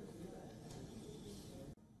flattened.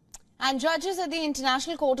 And judges at the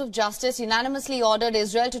International Court of Justice unanimously ordered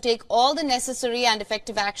Israel to take all the necessary and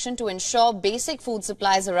effective action to ensure basic food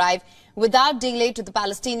supplies arrive without delay to the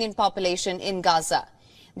Palestinian population in Gaza.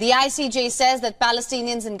 The ICJ says that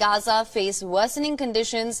Palestinians in Gaza face worsening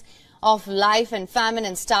conditions of life, and famine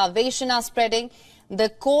and starvation are spreading. The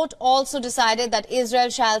court also decided that Israel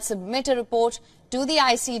shall submit a report to the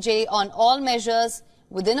ICJ on all measures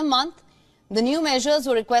within a month. The new measures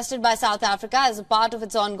were requested by South Africa as a part of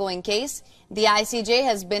its ongoing case. The ICJ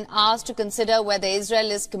has been asked to consider whether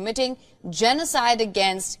Israel is committing genocide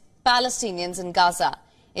against Palestinians in Gaza.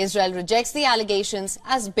 Israel rejects the allegations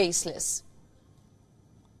as baseless.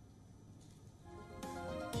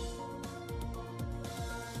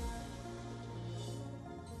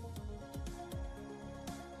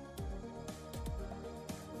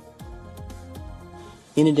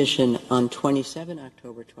 In addition, on 27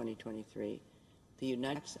 October 2023, the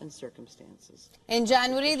United States and circumstances. In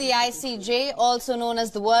January, the ICJ, also known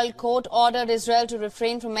as the World Court, ordered Israel to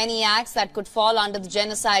refrain from any acts that could fall under the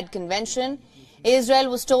Genocide Convention.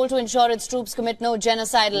 Israel was told to ensure its troops commit no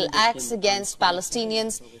genocidal acts against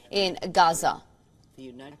Palestinians in Gaza. The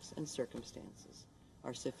United States and circumstances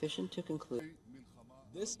are sufficient to conclude.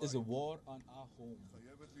 This is a war on our home.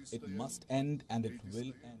 It must end, and it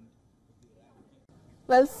will end.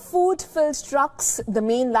 Well, food-filled trucks, the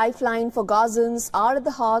main lifeline for Gazans, are at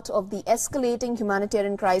the heart of the escalating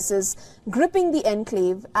humanitarian crisis gripping the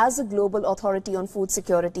enclave as a global authority on food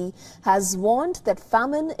security has warned that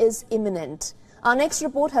famine is imminent. Our next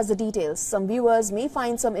report has the details. Some viewers may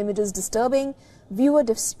find some images disturbing. Viewer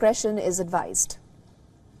discretion is advised.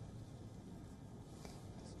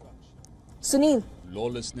 Sunil.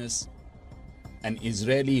 Lawlessness and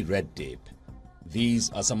Israeli red tape. These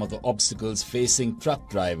are some of the obstacles facing truck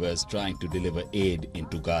drivers trying to deliver aid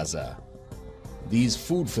into Gaza. These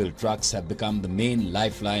food-filled trucks have become the main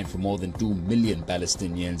lifeline for more than 2 million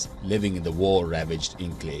Palestinians living in the war-ravaged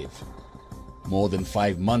enclave. More than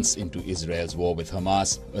 5 months into Israel's war with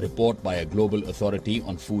Hamas, a report by a global authority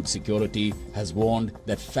on food security has warned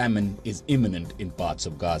that famine is imminent in parts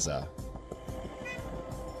of Gaza.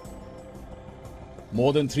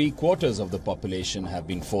 More than 3/4 of the population have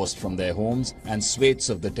been forced from their homes, and swathes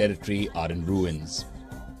of the territory are in ruins.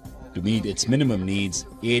 To meet its minimum needs,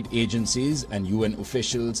 aid agencies and UN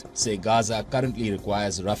officials say Gaza currently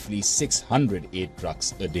requires roughly 600 aid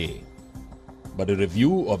trucks a day. But a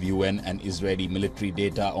review of UN and Israeli military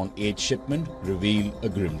data on aid shipment reveal a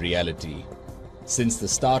grim reality. Since the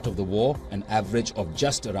start of the war, an average of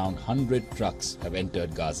just around 100 trucks have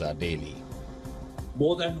entered Gaza daily.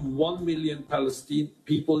 More than 1 million Palestinian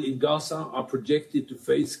people in Gaza are projected to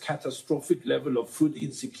face catastrophic level of food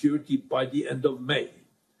insecurity by the end of May.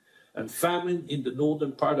 And famine in the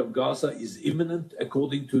northern part of Gaza is imminent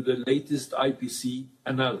according to the latest IPC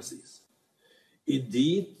analysis.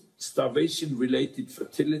 Indeed, starvation-related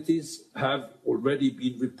fatalities have already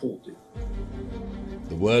been reported.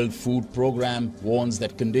 The World Food Programme warns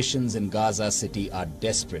that conditions in Gaza City are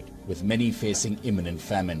desperate, with many facing imminent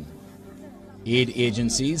famine. Aid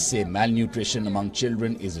agencies say malnutrition among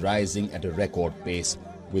children is rising at a record pace,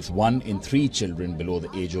 with 1 in 3 children below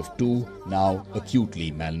the age of 2 now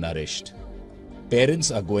acutely malnourished.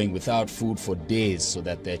 Parents are going without food for days so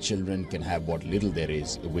that their children can have what little there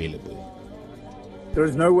is available. There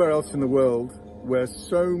is nowhere else in the world where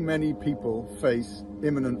so many people face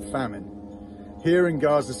imminent famine. Here in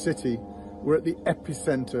Gaza City, we're at the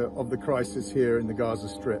epicenter of the crisis here in the Gaza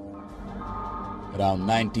Strip. Around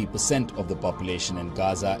 90% of the population in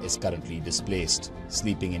Gaza is currently displaced,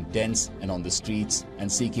 sleeping in tents and on the streets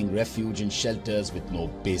and seeking refuge in shelters with no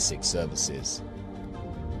basic services.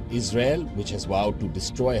 Israel, which has vowed to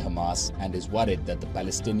destroy Hamas and is worried that the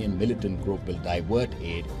Palestinian militant group will divert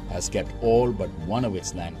aid, has kept all but one of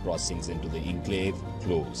its land crossings into the enclave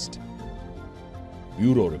closed.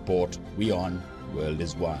 Bureau Report, WION World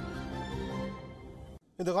is One.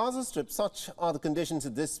 In the Gaza Strip, such are the conditions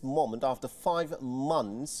at this moment after 5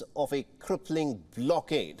 months of a crippling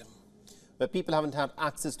blockade, where people haven't had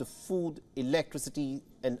access to food, electricity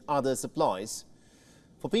and other supplies.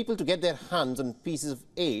 For people to get their hands on pieces of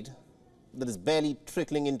aid that is barely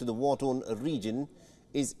trickling into the war-torn region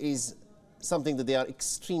is something that they are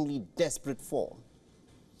extremely desperate for.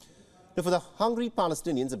 Now, for the hungry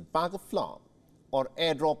Palestinians, a bag of flour or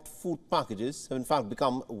airdropped food packages have in fact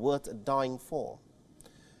become worth dying for.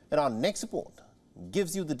 And our next report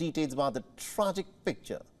gives you the details about the tragic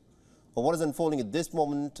picture of what is unfolding at this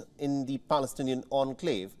moment in the Palestinian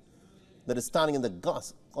enclave that is standing on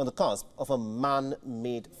the cusp of a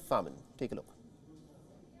man-made famine. Take a look.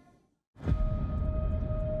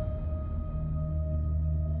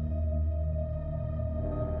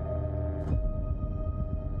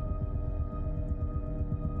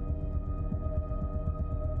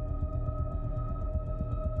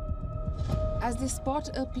 As they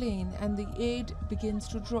spot a plane and the aid begins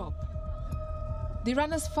to drop, they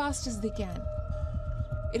run as fast as they can.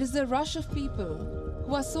 It is the rush of people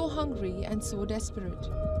who are so hungry and so desperate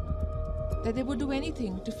that they would do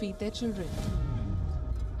anything to feed their children,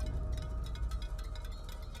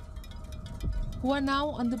 who are now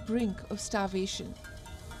on the brink of starvation.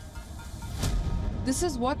 This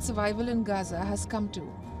is what survival in Gaza has come to,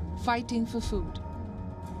 fighting for food.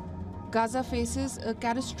 Gaza faces a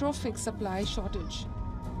catastrophic supply shortage.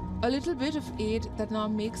 A little bit of aid that now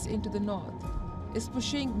makes into the north is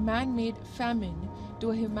pushing man-made famine to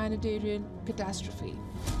a humanitarian catastrophe.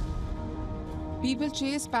 People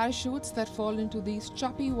chase parachutes that fall into these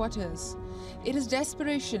choppy waters. It is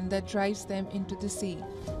desperation that drives them into the sea.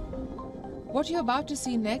 What you're about to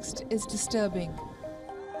see next is disturbing.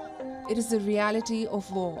 It is the reality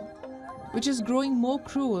of war, which is growing more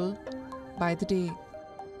cruel by the day.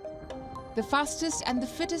 The fastest and the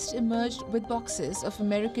fittest emerged with boxes of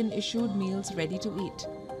American-issued meals ready to eat.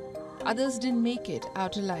 Others didn't make it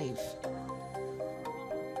out alive.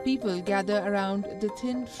 People gather around the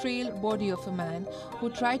thin, frail body of a man who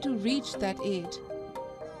tried to reach that aid.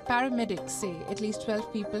 Paramedics say at least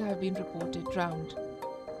 12 people have been reported drowned.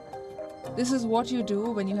 This is what you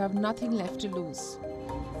do when you have nothing left to lose.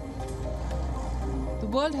 The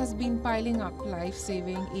world has been piling up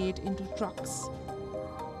life-saving aid into trucks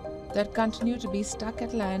that continue to be stuck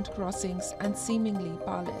at land crossings and seemingly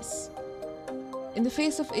powerless. In the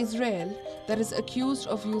face of Israel that is accused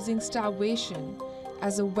of using starvation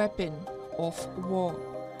as a weapon of war.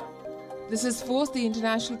 This has forced the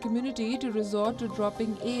international community to resort to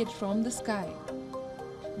dropping aid from the sky.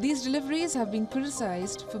 These deliveries have been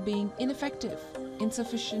criticized for being ineffective,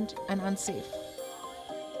 insufficient, and unsafe.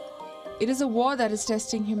 It is a war that is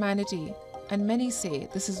testing humanity, and many say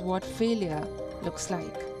this is what failure looks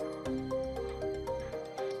like.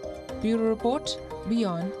 Bureau Report,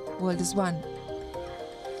 WION World is One.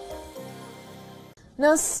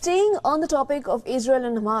 Now, staying on the topic of Israel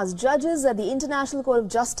and Hamas, judges at the International Court of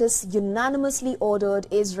Justice unanimously ordered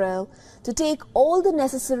Israel to take all the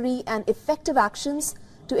necessary and effective actions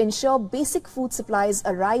to ensure basic food supplies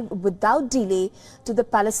arrive without delay to the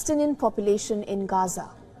Palestinian population in Gaza.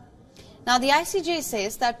 Now, the ICJ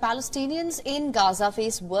says that Palestinians in Gaza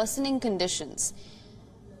face worsening conditions.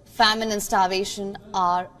 Famine and starvation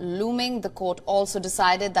are looming. The court also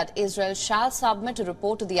decided that Israel shall submit a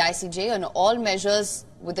report to the ICJ on all measures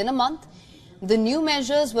within a month. The new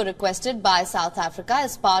measures were requested by South Africa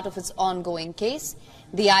as part of its ongoing case.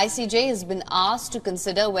 The ICJ has been asked to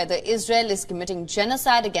consider whether Israel is committing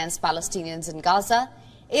genocide against Palestinians in Gaza.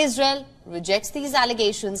 Israel rejects these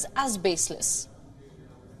allegations as baseless.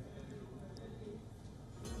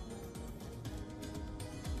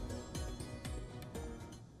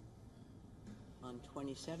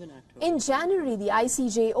 In January, the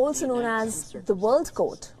ICJ, also known as the World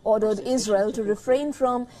Court, ordered Israel to refrain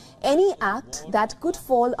from any act that could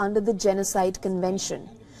fall under the Genocide Convention.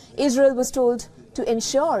 Israel was told to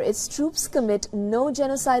ensure its troops commit no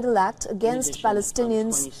genocidal act against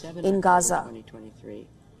Palestinians in Gaza.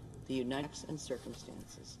 The United and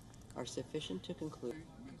circumstances are sufficient to conclude.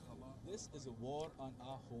 This is a war on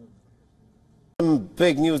our home. Some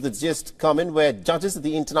big news that's just come in, where judges at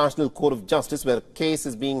the International Court of Justice, where a case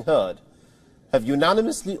is being heard, have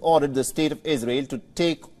unanimously ordered the State of Israel to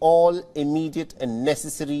take all immediate and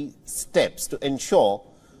necessary steps to ensure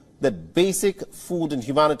that basic food and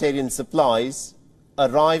humanitarian supplies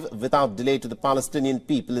arrive without delay to the Palestinian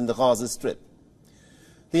people in the Gaza Strip.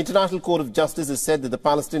 The International Court of Justice has said that the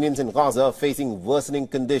Palestinians in Gaza are facing worsening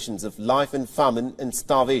conditions of life and famine and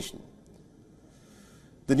starvation.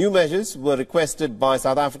 The new measures were requested by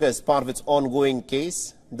South Africa as part of its ongoing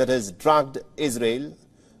case that has dragged Israel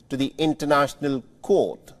to the International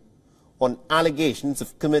Court on allegations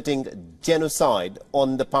of committing genocide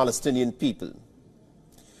on the Palestinian people.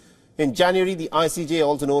 In January, the ICJ,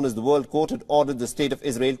 also known as the World Court, had ordered the State of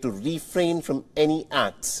Israel to refrain from any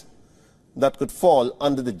acts that could fall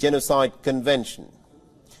under the Genocide Convention.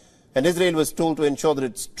 And Israel was told to ensure that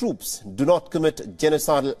its troops do not commit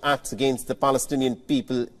genocidal acts against the Palestinian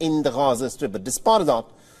people in the Gaza Strip. But despite that,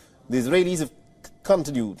 the Israelis have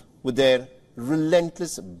continued with their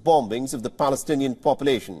relentless bombings of the Palestinian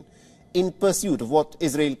population in pursuit of what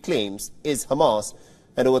Israel claims is Hamas,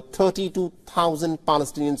 and over 32,000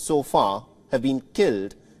 Palestinians so far have been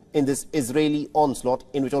killed in this Israeli onslaught,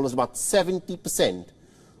 in which almost about 70%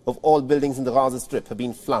 of all buildings in the Gaza Strip have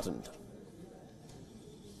been flattened.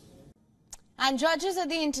 And judges at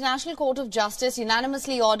the International Court of Justice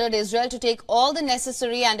unanimously ordered Israel to take all the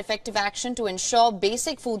necessary and effective action to ensure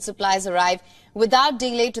basic food supplies arrive without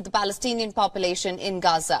delay to the Palestinian population in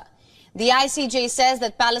Gaza. The ICJ says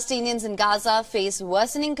that Palestinians in Gaza face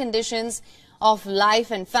worsening conditions of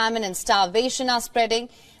life, and famine and starvation are spreading.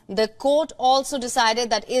 The court also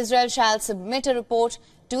decided that Israel shall submit a report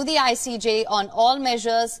to the ICJ on all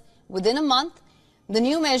measures within a month. The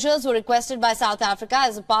new measures were requested by South Africa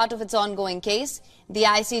as a part of its ongoing case. The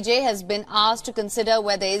ICJ has been asked to consider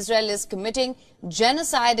whether Israel is committing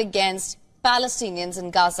genocide against Palestinians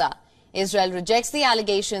in Gaza. Israel rejects the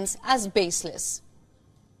allegations as baseless.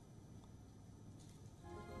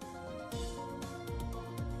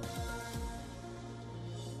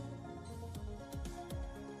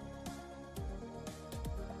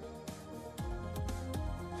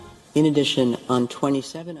 In addition, on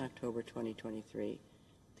 27 October 2023,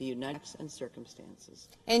 the United States and circumstances.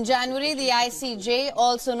 In January, the ICJ,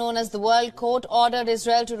 also known as the World Court, ordered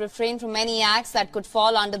Israel to refrain from any acts that could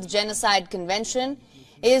fall under the Genocide Convention.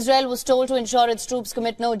 Israel was told to ensure its troops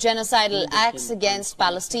commit no genocidal acts against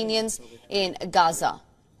Palestinians in Gaza.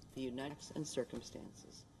 The United States and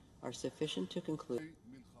circumstances are sufficient to conclude.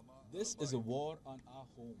 This is a war on our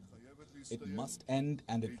home. It must end,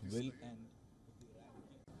 and it will end.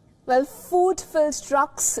 Well, food-filled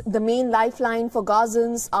trucks, the main lifeline for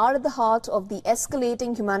Gazans, are at the heart of the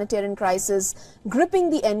escalating humanitarian crisis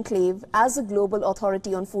gripping the enclave, as a global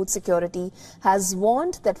authority on food security has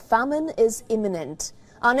warned that famine is imminent.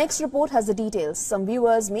 Our next report has the details. Some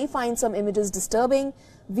viewers may find some images disturbing.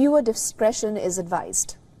 Viewer discretion is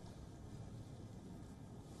advised.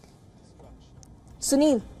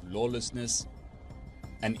 Sunil. Lawlessness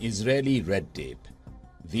and Israeli red tape.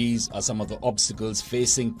 These are some of the obstacles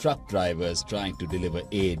facing truck drivers trying to deliver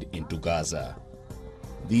aid into Gaza.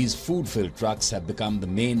 These food-filled trucks have become the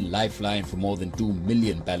main lifeline for more than 2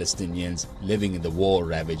 million Palestinians living in the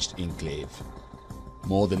war-ravaged enclave.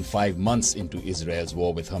 More than 5 months into Israel's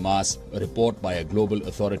war with Hamas, a report by a global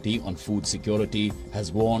authority on food security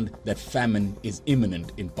has warned that famine is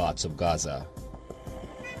imminent in parts of Gaza.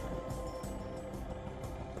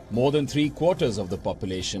 More than 3/4 of the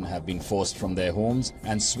population have been forced from their homes,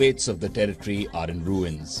 and swathes of the territory are in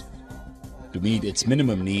ruins. To meet its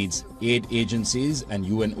minimum needs, aid agencies and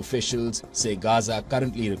UN officials say Gaza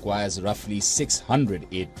currently requires roughly 600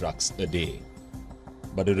 aid trucks a day.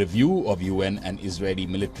 But a review of UN and Israeli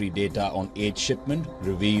military data on aid shipment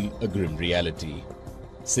reveal a grim reality.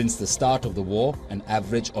 Since the start of the war, an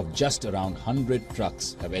average of just around 100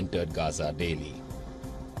 trucks have entered Gaza daily.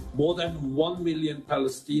 More than 1 million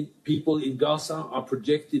Palestinian people in Gaza are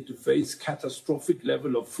projected to face catastrophic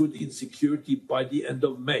level of food insecurity by the end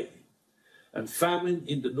of May. And famine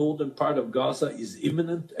in the northern part of Gaza is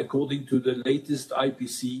imminent, according to the latest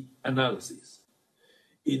IPC analysis.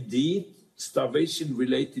 Indeed,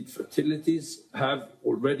 starvation-related fatalities have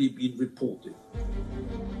already been reported.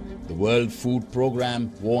 The World Food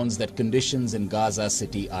Programme warns that conditions in Gaza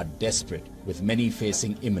City are desperate, with many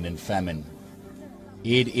facing imminent famine.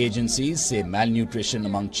 Aid agencies say malnutrition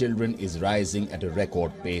among children is rising at a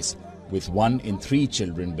record pace, with 1 in 3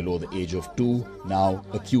 children below the age of 2 now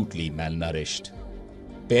acutely malnourished.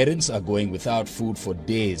 Parents are going without food for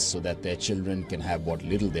days so that their children can have what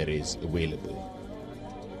little there is available.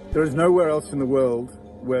 There is nowhere else in the world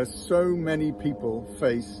where so many people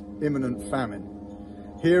face imminent famine.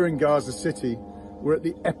 Here in Gaza City, we're at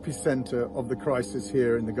the epicenter of the crisis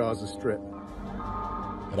here in the Gaza Strip.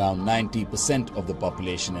 Around 90% of the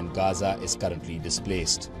population in Gaza is currently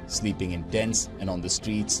displaced, sleeping in tents and on the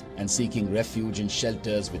streets and seeking refuge in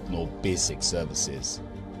shelters with no basic services.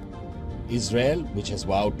 Israel, which has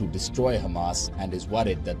vowed to destroy Hamas and is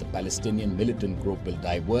worried that the Palestinian militant group will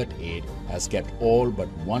divert aid, has kept all but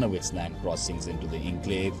one of its land crossings into the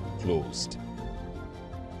enclave closed.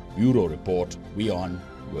 Bureau Report, WION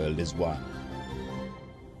World is One.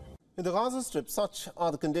 In the Gaza Strip, such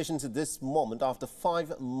are the conditions at this moment after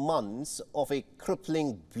 5 months of a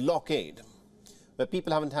crippling blockade, where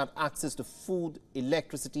people haven't had access to food,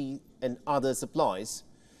 electricity and other supplies.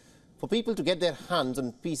 For people to get their hands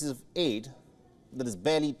on pieces of aid that is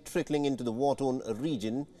barely trickling into the war-torn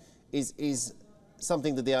region is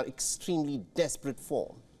something that they are extremely desperate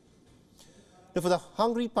for. Now, for the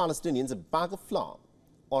hungry Palestinians, a bag of flour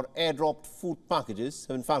or airdropped food packages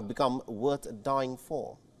have in fact become worth dying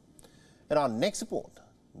for. And our next report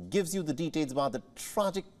gives you the details about the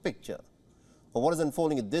tragic picture of what is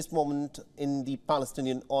unfolding at this moment in the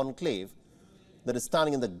Palestinian enclave that is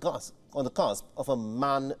standing on the cusp of a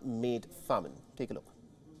man-made famine. Take a look.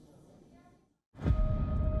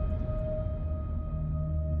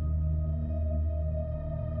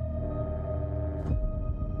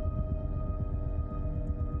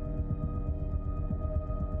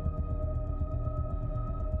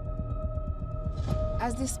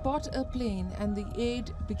 As they spot a plane and the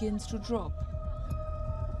aid begins to drop,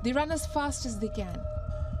 they run as fast as they can.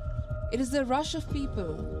 It is the rush of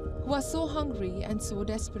people who are so hungry and so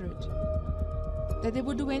desperate that they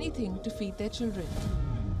would do anything to feed their children,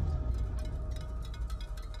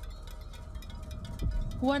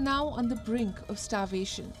 who are now on the brink of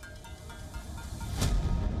starvation.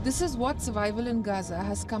 This is what survival in Gaza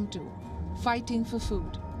has come to, fighting for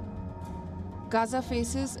food. Gaza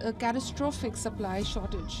faces a catastrophic supply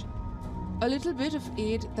shortage. A little bit of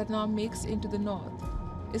aid that now makes into the north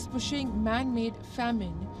is pushing man-made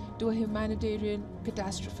famine to a humanitarian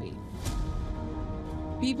catastrophe.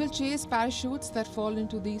 People chase parachutes that fall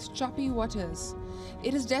into these choppy waters.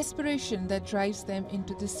 It is desperation that drives them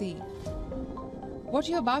into the sea. What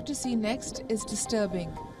you're about to see next is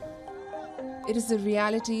disturbing. It is the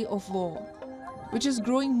reality of war, which is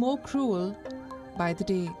growing more cruel by the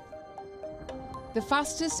day. The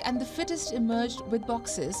fastest and the fittest emerged with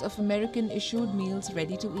boxes of American-issued meals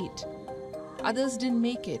ready to eat. Others didn't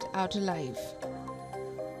make it out alive.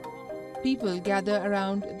 People gather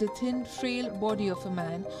around the thin, frail body of a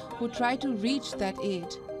man who tried to reach that aid.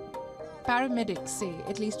 Paramedics say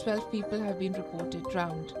at least 12 people have been reported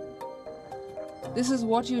drowned. This is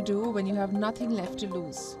what you do when you have nothing left to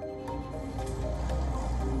lose.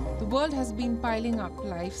 The world has been piling up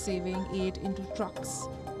life-saving aid into trucks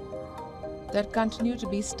that continue to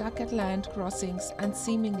be stuck at land crossings and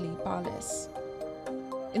seemingly powerless.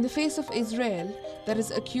 In the face of Israel that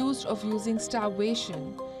is accused of using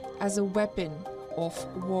starvation as a weapon of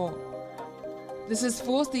war. This has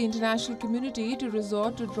forced the international community to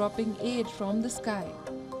resort to dropping aid from the sky.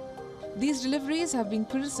 These deliveries have been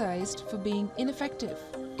criticized for being ineffective,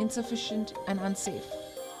 insufficient, and unsafe.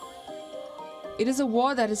 It is a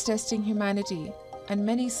war that is testing humanity, and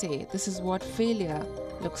many say this is what failure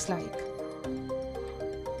looks like.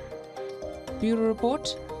 Bureau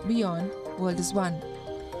Report, WION World is One.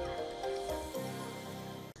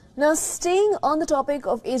 Now, staying on the topic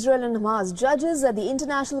of Israel and Hamas, judges at the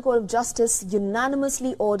International Court of Justice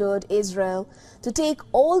unanimously ordered Israel to take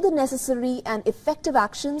all the necessary and effective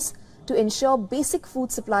actions to ensure basic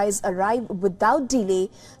food supplies arrive without delay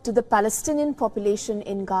to the Palestinian population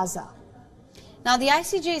in Gaza. Now, the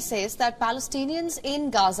ICJ says that Palestinians in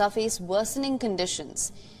Gaza face worsening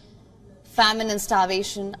conditions. Famine and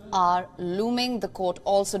starvation are looming. The court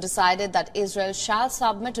also decided that Israel shall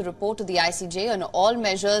submit a report to the ICJ on all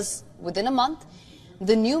measures within a month.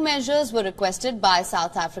 The new measures were requested by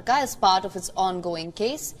South Africa as part of its ongoing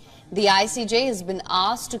case. The ICJ has been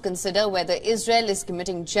asked to consider whether Israel is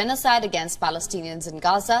committing genocide against Palestinians in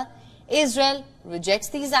Gaza. Israel rejects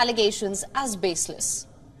these allegations as baseless.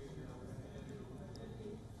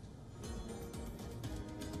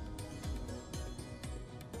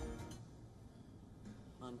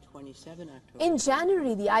 In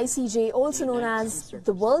January, the ICJ, also known as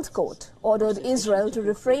the World Court, ordered Israel to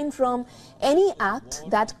refrain from any act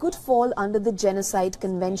that could fall under the Genocide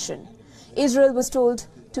Convention. Israel was told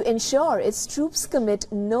to ensure its troops commit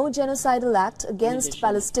no genocidal act against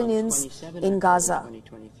Palestinians in Gaza.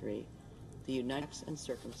 The United States and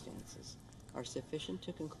circumstances are sufficient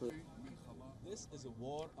to conclude. This is a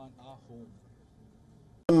war on our home.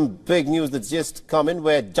 Big news that's just come in,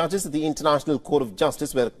 where judges at the International Court of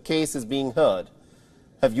Justice, where a case is being heard,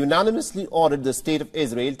 have unanimously ordered the State of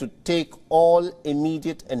Israel to take all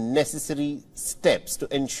immediate and necessary steps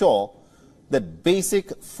to ensure that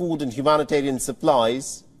basic food and humanitarian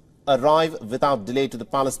supplies arrive without delay to the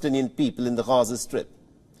Palestinian people in the Gaza Strip.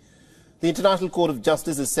 The International Court of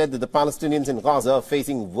Justice has said that the Palestinians in Gaza are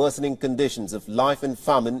facing worsening conditions of life and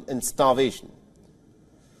famine and starvation.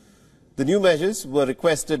 The new measures were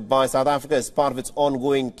requested by South Africa as part of its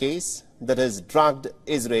ongoing case that has dragged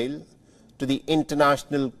Israel to the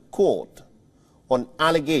International Court on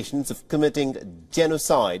allegations of committing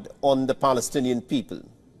genocide on the Palestinian people.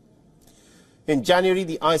 In January,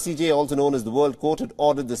 the ICJ, also known as the World Court, had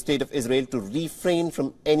ordered the State of Israel to refrain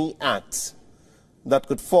from any acts that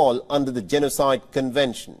could fall under the Genocide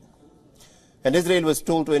Convention. And Israel was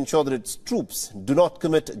told to ensure that its troops do not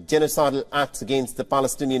commit genocidal acts against the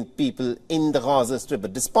Palestinian people in the Gaza Strip.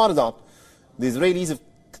 But despite that, the Israelis have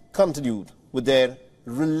continued with their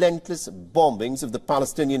relentless bombings of the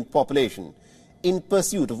Palestinian population in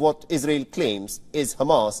pursuit of what Israel claims is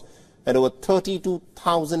Hamas, and over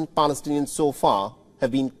 32,000 Palestinians so far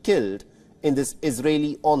have been killed in this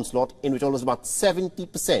Israeli onslaught, in which almost about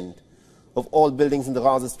 70% of all buildings in the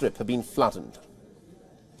Gaza Strip have been flattened.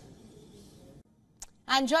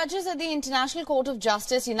 And judges at the International Court of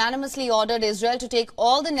Justice unanimously ordered Israel to take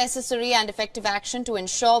all the necessary and effective action to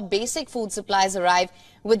ensure basic food supplies arrive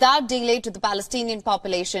without delay to the Palestinian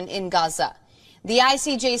population in Gaza. The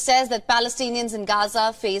ICJ says that Palestinians in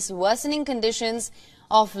Gaza face worsening conditions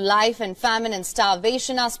of life, and famine and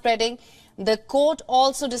starvation are spreading. The court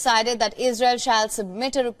also decided that Israel shall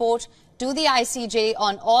submit a report to the ICJ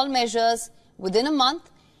on all measures within a month.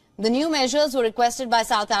 The new measures were requested by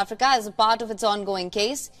South Africa as a part of its ongoing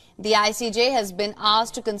case. The ICJ has been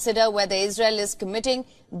asked to consider whether Israel is committing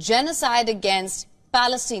genocide against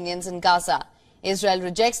Palestinians in Gaza. Israel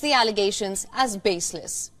rejects the allegations as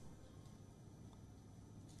baseless.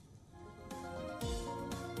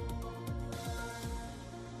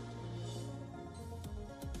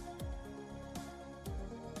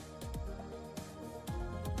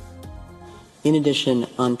 In addition,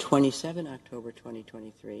 on 27 October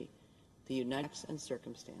 2023, the United States and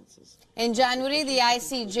circumstances. In January, the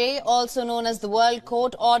ICJ, also known as the World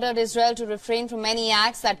Court, ordered Israel to refrain from any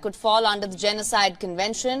acts that could fall under the Genocide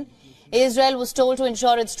Convention. Israel was told to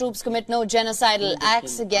ensure its troops commit no genocidal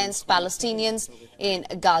acts against Palestinians in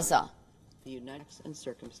Gaza. The United States and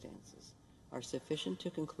circumstances are sufficient to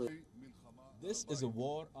conclude. This is a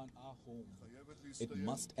war on our home. It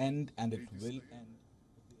must end, and it will end.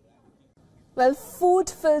 Well,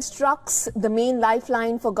 food-filled trucks, the main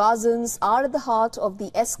lifeline for Gazans, are at the heart of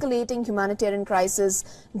the escalating humanitarian crisis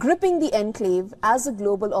gripping the enclave, as the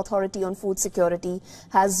Global Authority on Food Security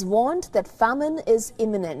has warned that famine is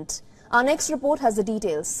imminent. Our next report has the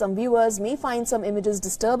details. Some viewers may find some images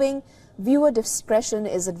disturbing. Viewer discretion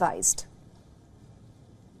is advised.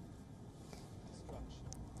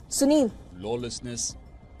 Sunil. Lawlessness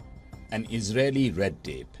and Israeli red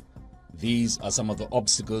tape. These are some of the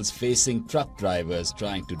obstacles facing truck drivers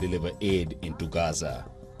trying to deliver aid into Gaza.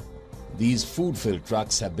 These food-filled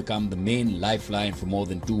trucks have become the main lifeline for more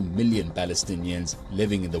than 2 million Palestinians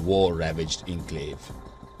living in the war-ravaged enclave.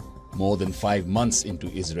 More than 5 months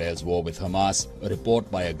into Israel's war with Hamas, a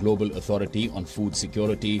report by a global authority on food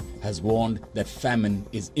security has warned that famine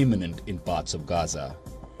is imminent in parts of Gaza.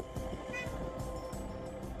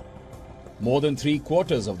 More than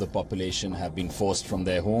 3/4 of the population have been forced from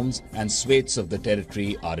their homes, and swathes of the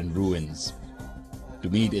territory are in ruins. To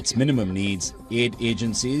meet its minimum needs, aid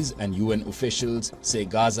agencies and UN officials say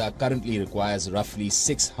Gaza currently requires roughly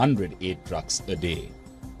 600 aid trucks a day.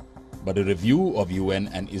 But a review of UN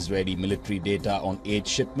and Israeli military data on aid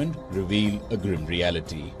shipment reveal a grim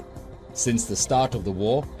reality. Since the start of the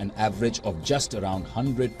war, an average of just around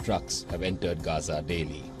 100 trucks have entered Gaza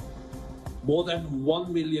daily. More than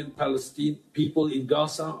 1 million Palestinian people in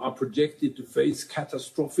Gaza are projected to face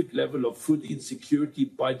catastrophic level of food insecurity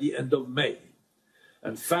by the end of May.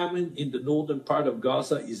 And famine in the northern part of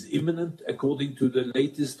Gaza is imminent, according to the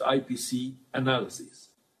latest IPC analysis.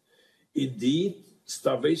 Indeed,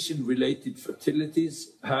 starvation-related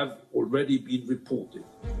fatalities have already been reported.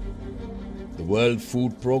 The World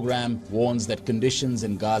Food Programme warns that conditions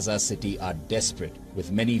in Gaza City are desperate,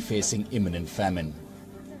 with many facing imminent famine.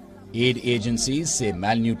 Aid agencies say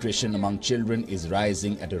malnutrition among children is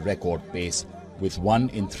rising at a record pace, with 1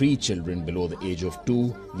 in 3 children below the age of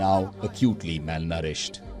 2 now acutely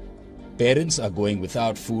malnourished. Parents are going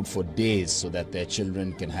without food for days so that their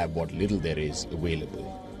children can have what little there is available.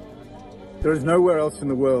 There is nowhere else in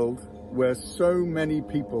the world where so many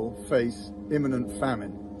people face imminent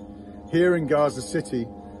famine. Here in Gaza City,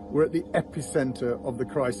 we're at the epicenter of the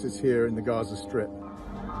crisis here in the Gaza Strip.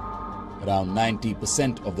 Around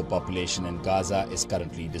 90% of the population in Gaza is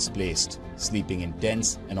currently displaced, sleeping in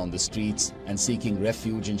tents and on the streets and seeking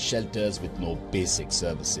refuge in shelters with no basic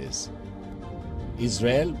services.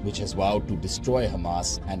 Israel, which has vowed to destroy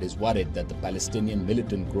Hamas and is worried that the Palestinian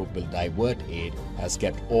militant group will divert aid, has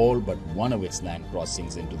kept all but one of its land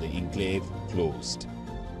crossings into the enclave closed.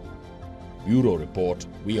 Bureau Report,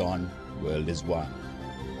 WION World is One.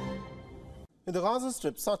 In the Gaza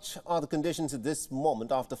Strip, such are the conditions at this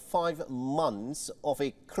moment after 5 months of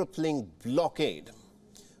a crippling blockade,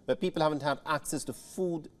 where people haven't had access to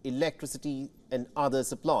food, electricity and other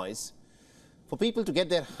supplies. For people to get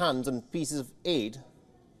their hands on pieces of aid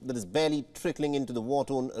that is barely trickling into the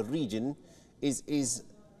war-torn region is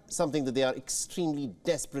something that they are extremely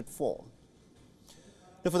desperate for.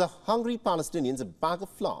 Now, for the hungry Palestinians, a bag of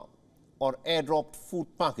flour or airdropped food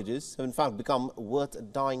packages have in fact become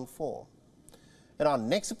worth dying for. And our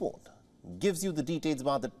next report gives you the details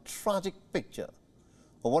about the tragic picture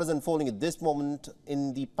of what is unfolding at this moment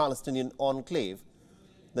in the Palestinian enclave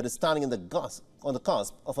that is standing on the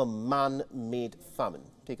cusp of a man-made famine.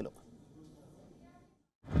 Take a look.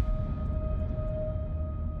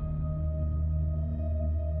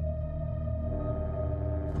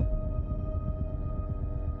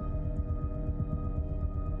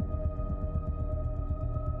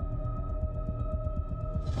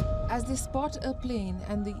 As they spot a plane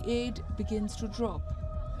and the aid begins to drop,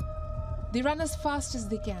 they run as fast as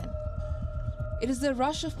they can. It is the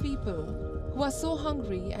rush of people who are so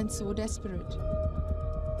hungry and so desperate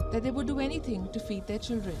that they would do anything to feed their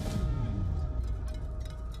children,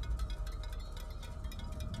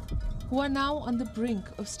 who are now on the brink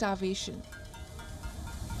of starvation.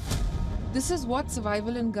 This is what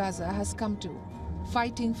survival in Gaza has come to,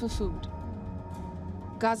 fighting for food.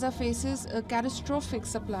 Gaza faces a catastrophic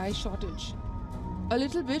supply shortage. A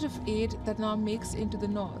little bit of aid that now makes into the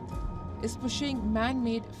north is pushing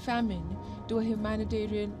man-made famine to a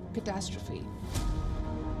humanitarian catastrophe.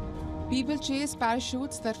 People chase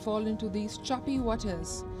parachutes that fall into these choppy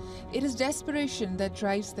waters. It is desperation that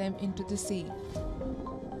drives them into the sea.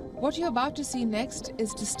 What you're about to see next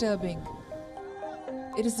is disturbing.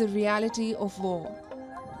 It is the reality of war,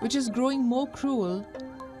 which is growing more cruel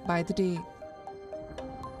by the day.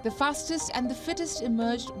 The fastest and the fittest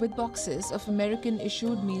emerged with boxes of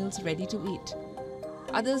American-issued meals ready to eat.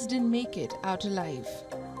 Others didn't make it out alive.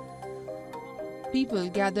 People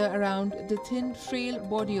gather around the thin, frail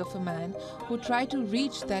body of a man who tried to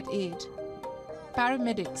reach that aid.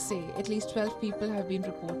 Paramedics say at least 12 people have been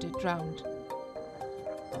reported drowned.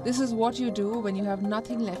 This is what you do when you have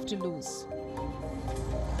nothing left to lose.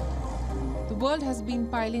 The world has been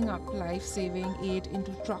piling up life-saving aid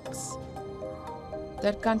into trucks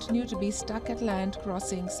that continue to be stuck at land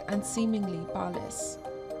crossings and seemingly powerless.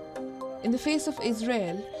 In the face of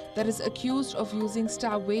Israel that is accused of using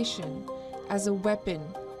starvation as a weapon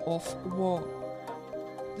of war.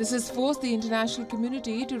 This has forced the international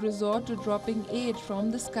community to resort to dropping aid from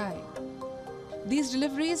the sky. These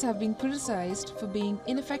deliveries have been criticized for being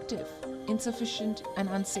ineffective, insufficient, and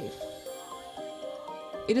unsafe.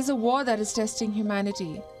 It is a war that is testing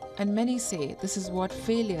humanity, and many say this is what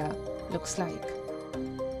failure looks like.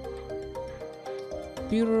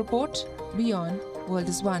 Bureau Report, WION World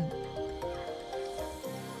is One.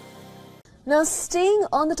 Now, staying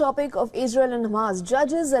on the topic of Israel and Hamas,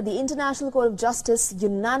 judges at the International Court of Justice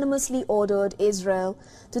unanimously ordered Israel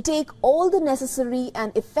to take all the necessary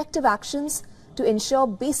and effective actions to ensure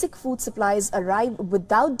basic food supplies arrive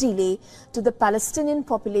without delay to the Palestinian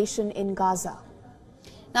population in Gaza.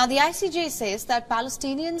 Now, the ICJ says that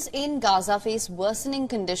Palestinians in Gaza face worsening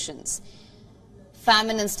conditions.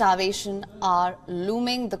 Famine and starvation are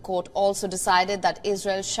looming. The court also decided that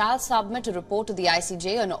Israel shall submit a report to the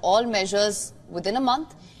ICJ on all measures within a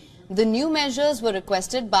month. The new measures were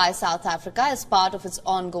requested by South Africa as part of its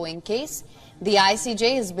ongoing case. The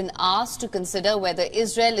ICJ has been asked to consider whether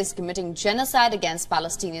Israel is committing genocide against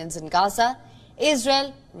Palestinians in Gaza.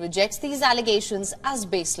 Israel rejects these allegations as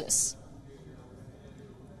baseless.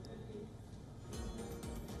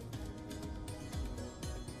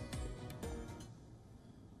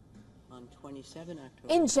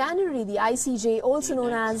 In January, the ICJ, also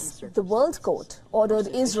known as the World Court, ordered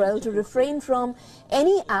Israel to refrain from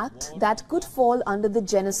any act that could fall under the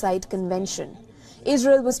Genocide Convention.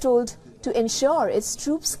 Israel was told to ensure its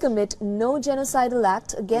troops commit no genocidal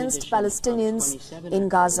act against Palestinians in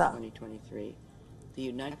Gaza. The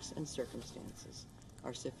United States and circumstances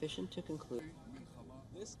are sufficient to conclude.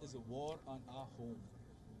 This is a war on our home.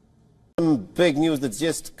 Big news that's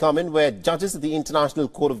just come in, where judges at the International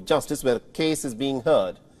Court of Justice, where a case is being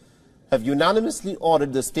heard, have unanimously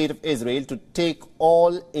ordered the State of Israel to take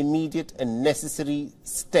all immediate and necessary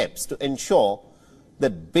steps to ensure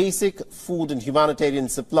that basic food and humanitarian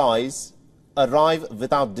supplies arrive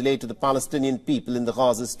without delay to the Palestinian people in the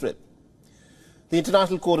Gaza Strip. The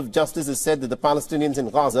International Court of Justice has said that the Palestinians in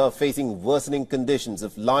Gaza are facing worsening conditions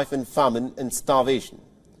of life and famine and starvation.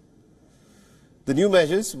 The new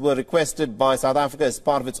measures were requested by South Africa as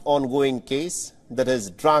part of its ongoing case that has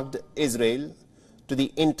dragged Israel to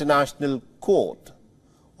the International Court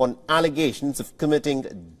on allegations of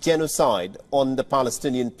committing genocide on the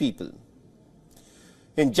Palestinian people.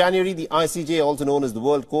 In January, the ICJ, also known as the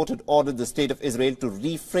World Court, had ordered the State of Israel to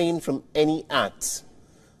refrain from any acts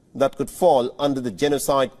that could fall under the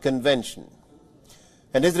Genocide Convention.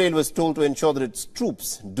 And Israel was told to ensure that its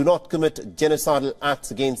troops do not commit genocidal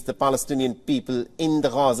acts against the Palestinian people in the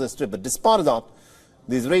Gaza Strip. But despite that,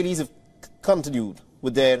 the Israelis have continued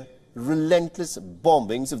with their relentless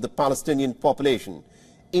bombings of the Palestinian population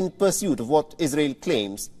in pursuit of what Israel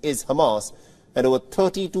claims is Hamas, and over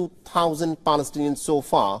 32,000 Palestinians so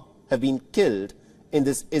far have been killed in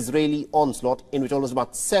this Israeli onslaught, in which almost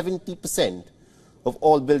about 70% of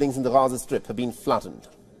all buildings in the Gaza Strip have been flattened.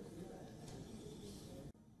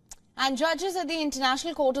 And judges at the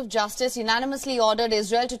International Court of Justice unanimously ordered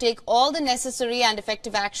Israel to take all the necessary and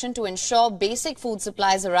effective action to ensure basic food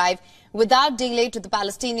supplies arrive without delay to the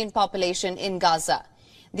Palestinian population in Gaza.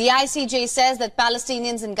 The ICJ says that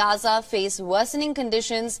Palestinians in Gaza face worsening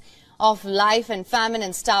conditions of life, and famine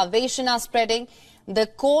and starvation are spreading. The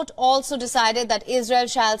court also decided that Israel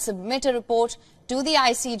shall submit a report to the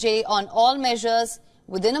ICJ on all measures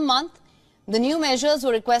within a month. The new measures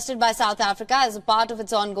were requested by South Africa as a part of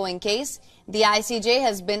its ongoing case. The ICJ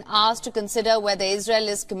has been asked to consider whether Israel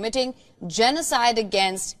is committing genocide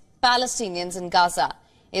against Palestinians in Gaza.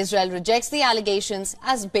 Israel rejects the allegations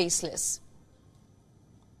as baseless.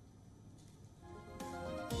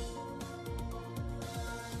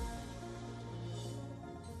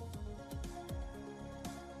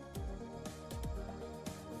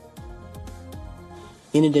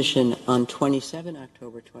 In addition, on 27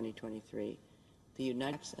 October 2023, the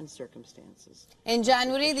United and circumstances. In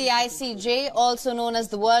January, the ICJ, also known as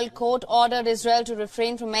the World Court, ordered Israel to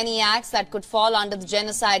refrain from any acts that could fall under the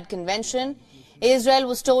Genocide Convention. Israel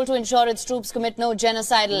was told to ensure its troops commit no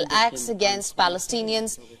genocidal acts against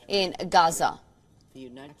Palestinians in Gaza. The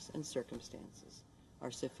United and circumstances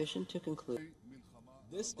are sufficient to conclude.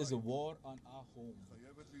 This is a war on our home.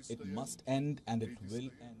 It must end, and it will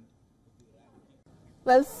end.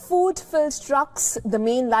 Well, food-filled trucks, the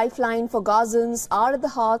main lifeline for Gazans, are at the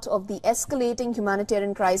heart of the escalating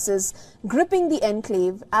humanitarian crisis gripping the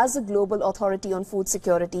enclave, as the Global Authority on Food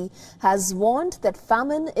Security has warned that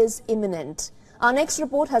famine is imminent. Our next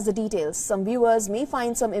report has the details. Some viewers may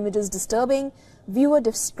find some images disturbing. Viewer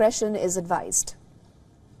discretion is advised.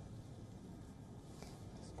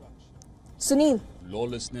 Sunil.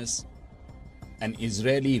 Lawlessness and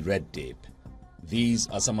Israeli red tape. These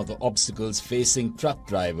are some of the obstacles facing truck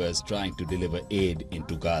drivers trying to deliver aid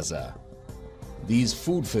into Gaza. These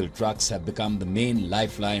food-filled trucks have become the main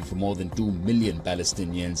lifeline for more than 2 million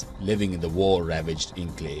Palestinians living in the war-ravaged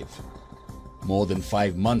enclave. More than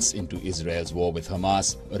 5 months into Israel's war with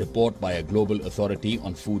Hamas, a report by a global authority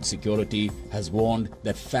on food security has warned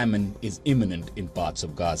that famine is imminent in parts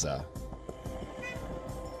of Gaza.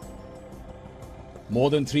 More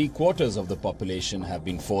than 3/4 of the population have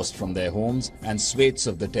been forced from their homes, and swathes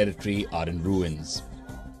of the territory are in ruins.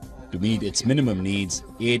 To meet its minimum needs,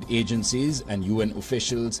 aid agencies and UN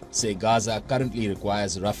officials say Gaza currently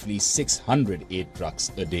requires roughly 600 aid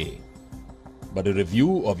trucks a day. But a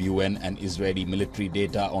review of UN and Israeli military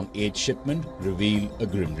data on aid shipment reveal a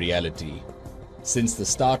grim reality. Since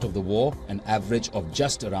the start of the war, an average of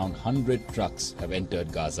just around 100 trucks have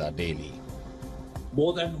entered Gaza daily.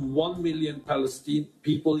 More than 1 million Palestinian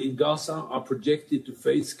people in Gaza are projected to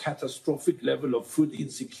face catastrophic level of food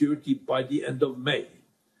insecurity by the end of May.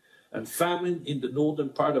 And famine in the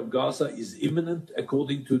northern part of Gaza is imminent,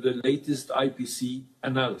 according to the latest IPC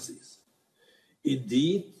analysis.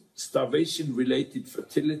 Indeed, starvation-related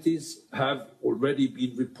fatalities have already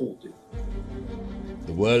been reported.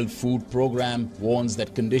 The World Food Programme warns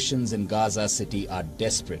that conditions in Gaza City are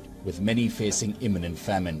desperate, with many facing imminent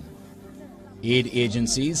famine. Aid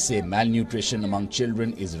agencies say malnutrition among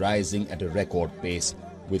children is rising at a record pace,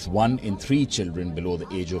 with 1 in 3 children below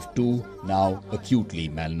the age of 2 now acutely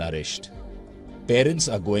malnourished. Parents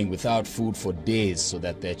are going without food for days so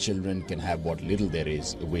that their children can have what little there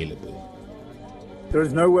is available. There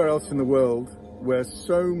is nowhere else in the world where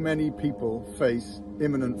so many people face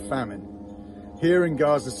imminent famine. Here in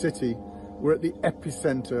Gaza City, we're at the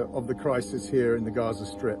epicenter of the crisis here in the Gaza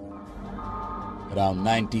Strip. Around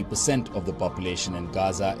 90% of the population in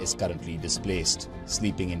Gaza is currently displaced,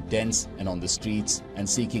 sleeping in tents and on the streets and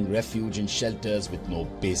seeking refuge in shelters with no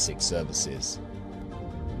basic services.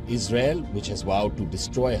 Israel, which has vowed to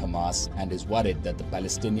destroy Hamas and is worried that the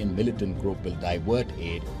Palestinian militant group will divert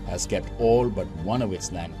aid, has kept all but one of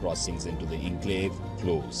its land crossings into the enclave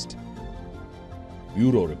closed.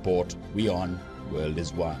 Bureau Report, WION World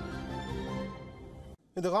is One.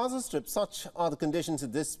 In the Gaza Strip, such are the conditions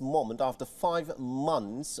at this moment after 5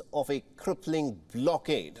 months of a crippling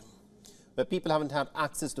blockade, where people haven't had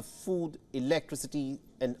access to food, electricity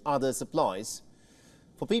and other supplies.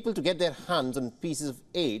 For people to get their hands on pieces of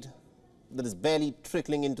aid that is barely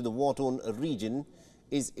trickling into the war-torn region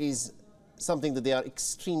is something that they are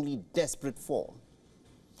extremely desperate for.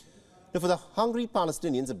 Now, for the hungry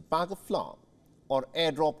Palestinians, a bag of flour or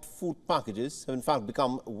airdropped food packages have in fact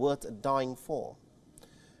become worth dying for.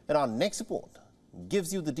 And our next report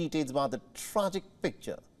gives you the details about the tragic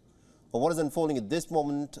picture of what is unfolding at this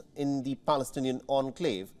moment in the Palestinian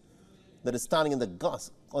enclave that is standing on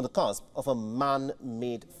the cusp of a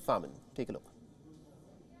man-made famine. Take a look.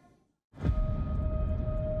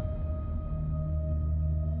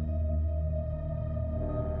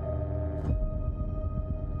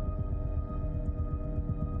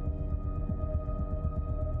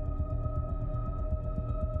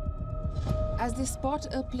 As they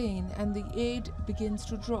spot a plane and the aid begins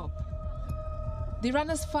to drop, they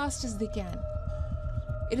run as fast as they can.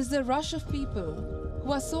 It is the rush of people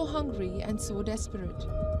who are so hungry and so desperate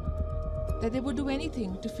that they would do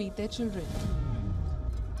anything to feed their children,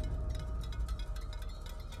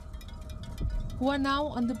 who are now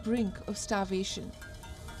on the brink of starvation.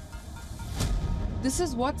 This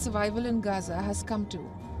is what survival in Gaza has come to,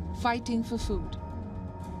 fighting for food.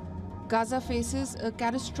 Gaza faces a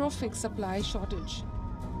catastrophic supply shortage.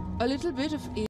 A little bit of aid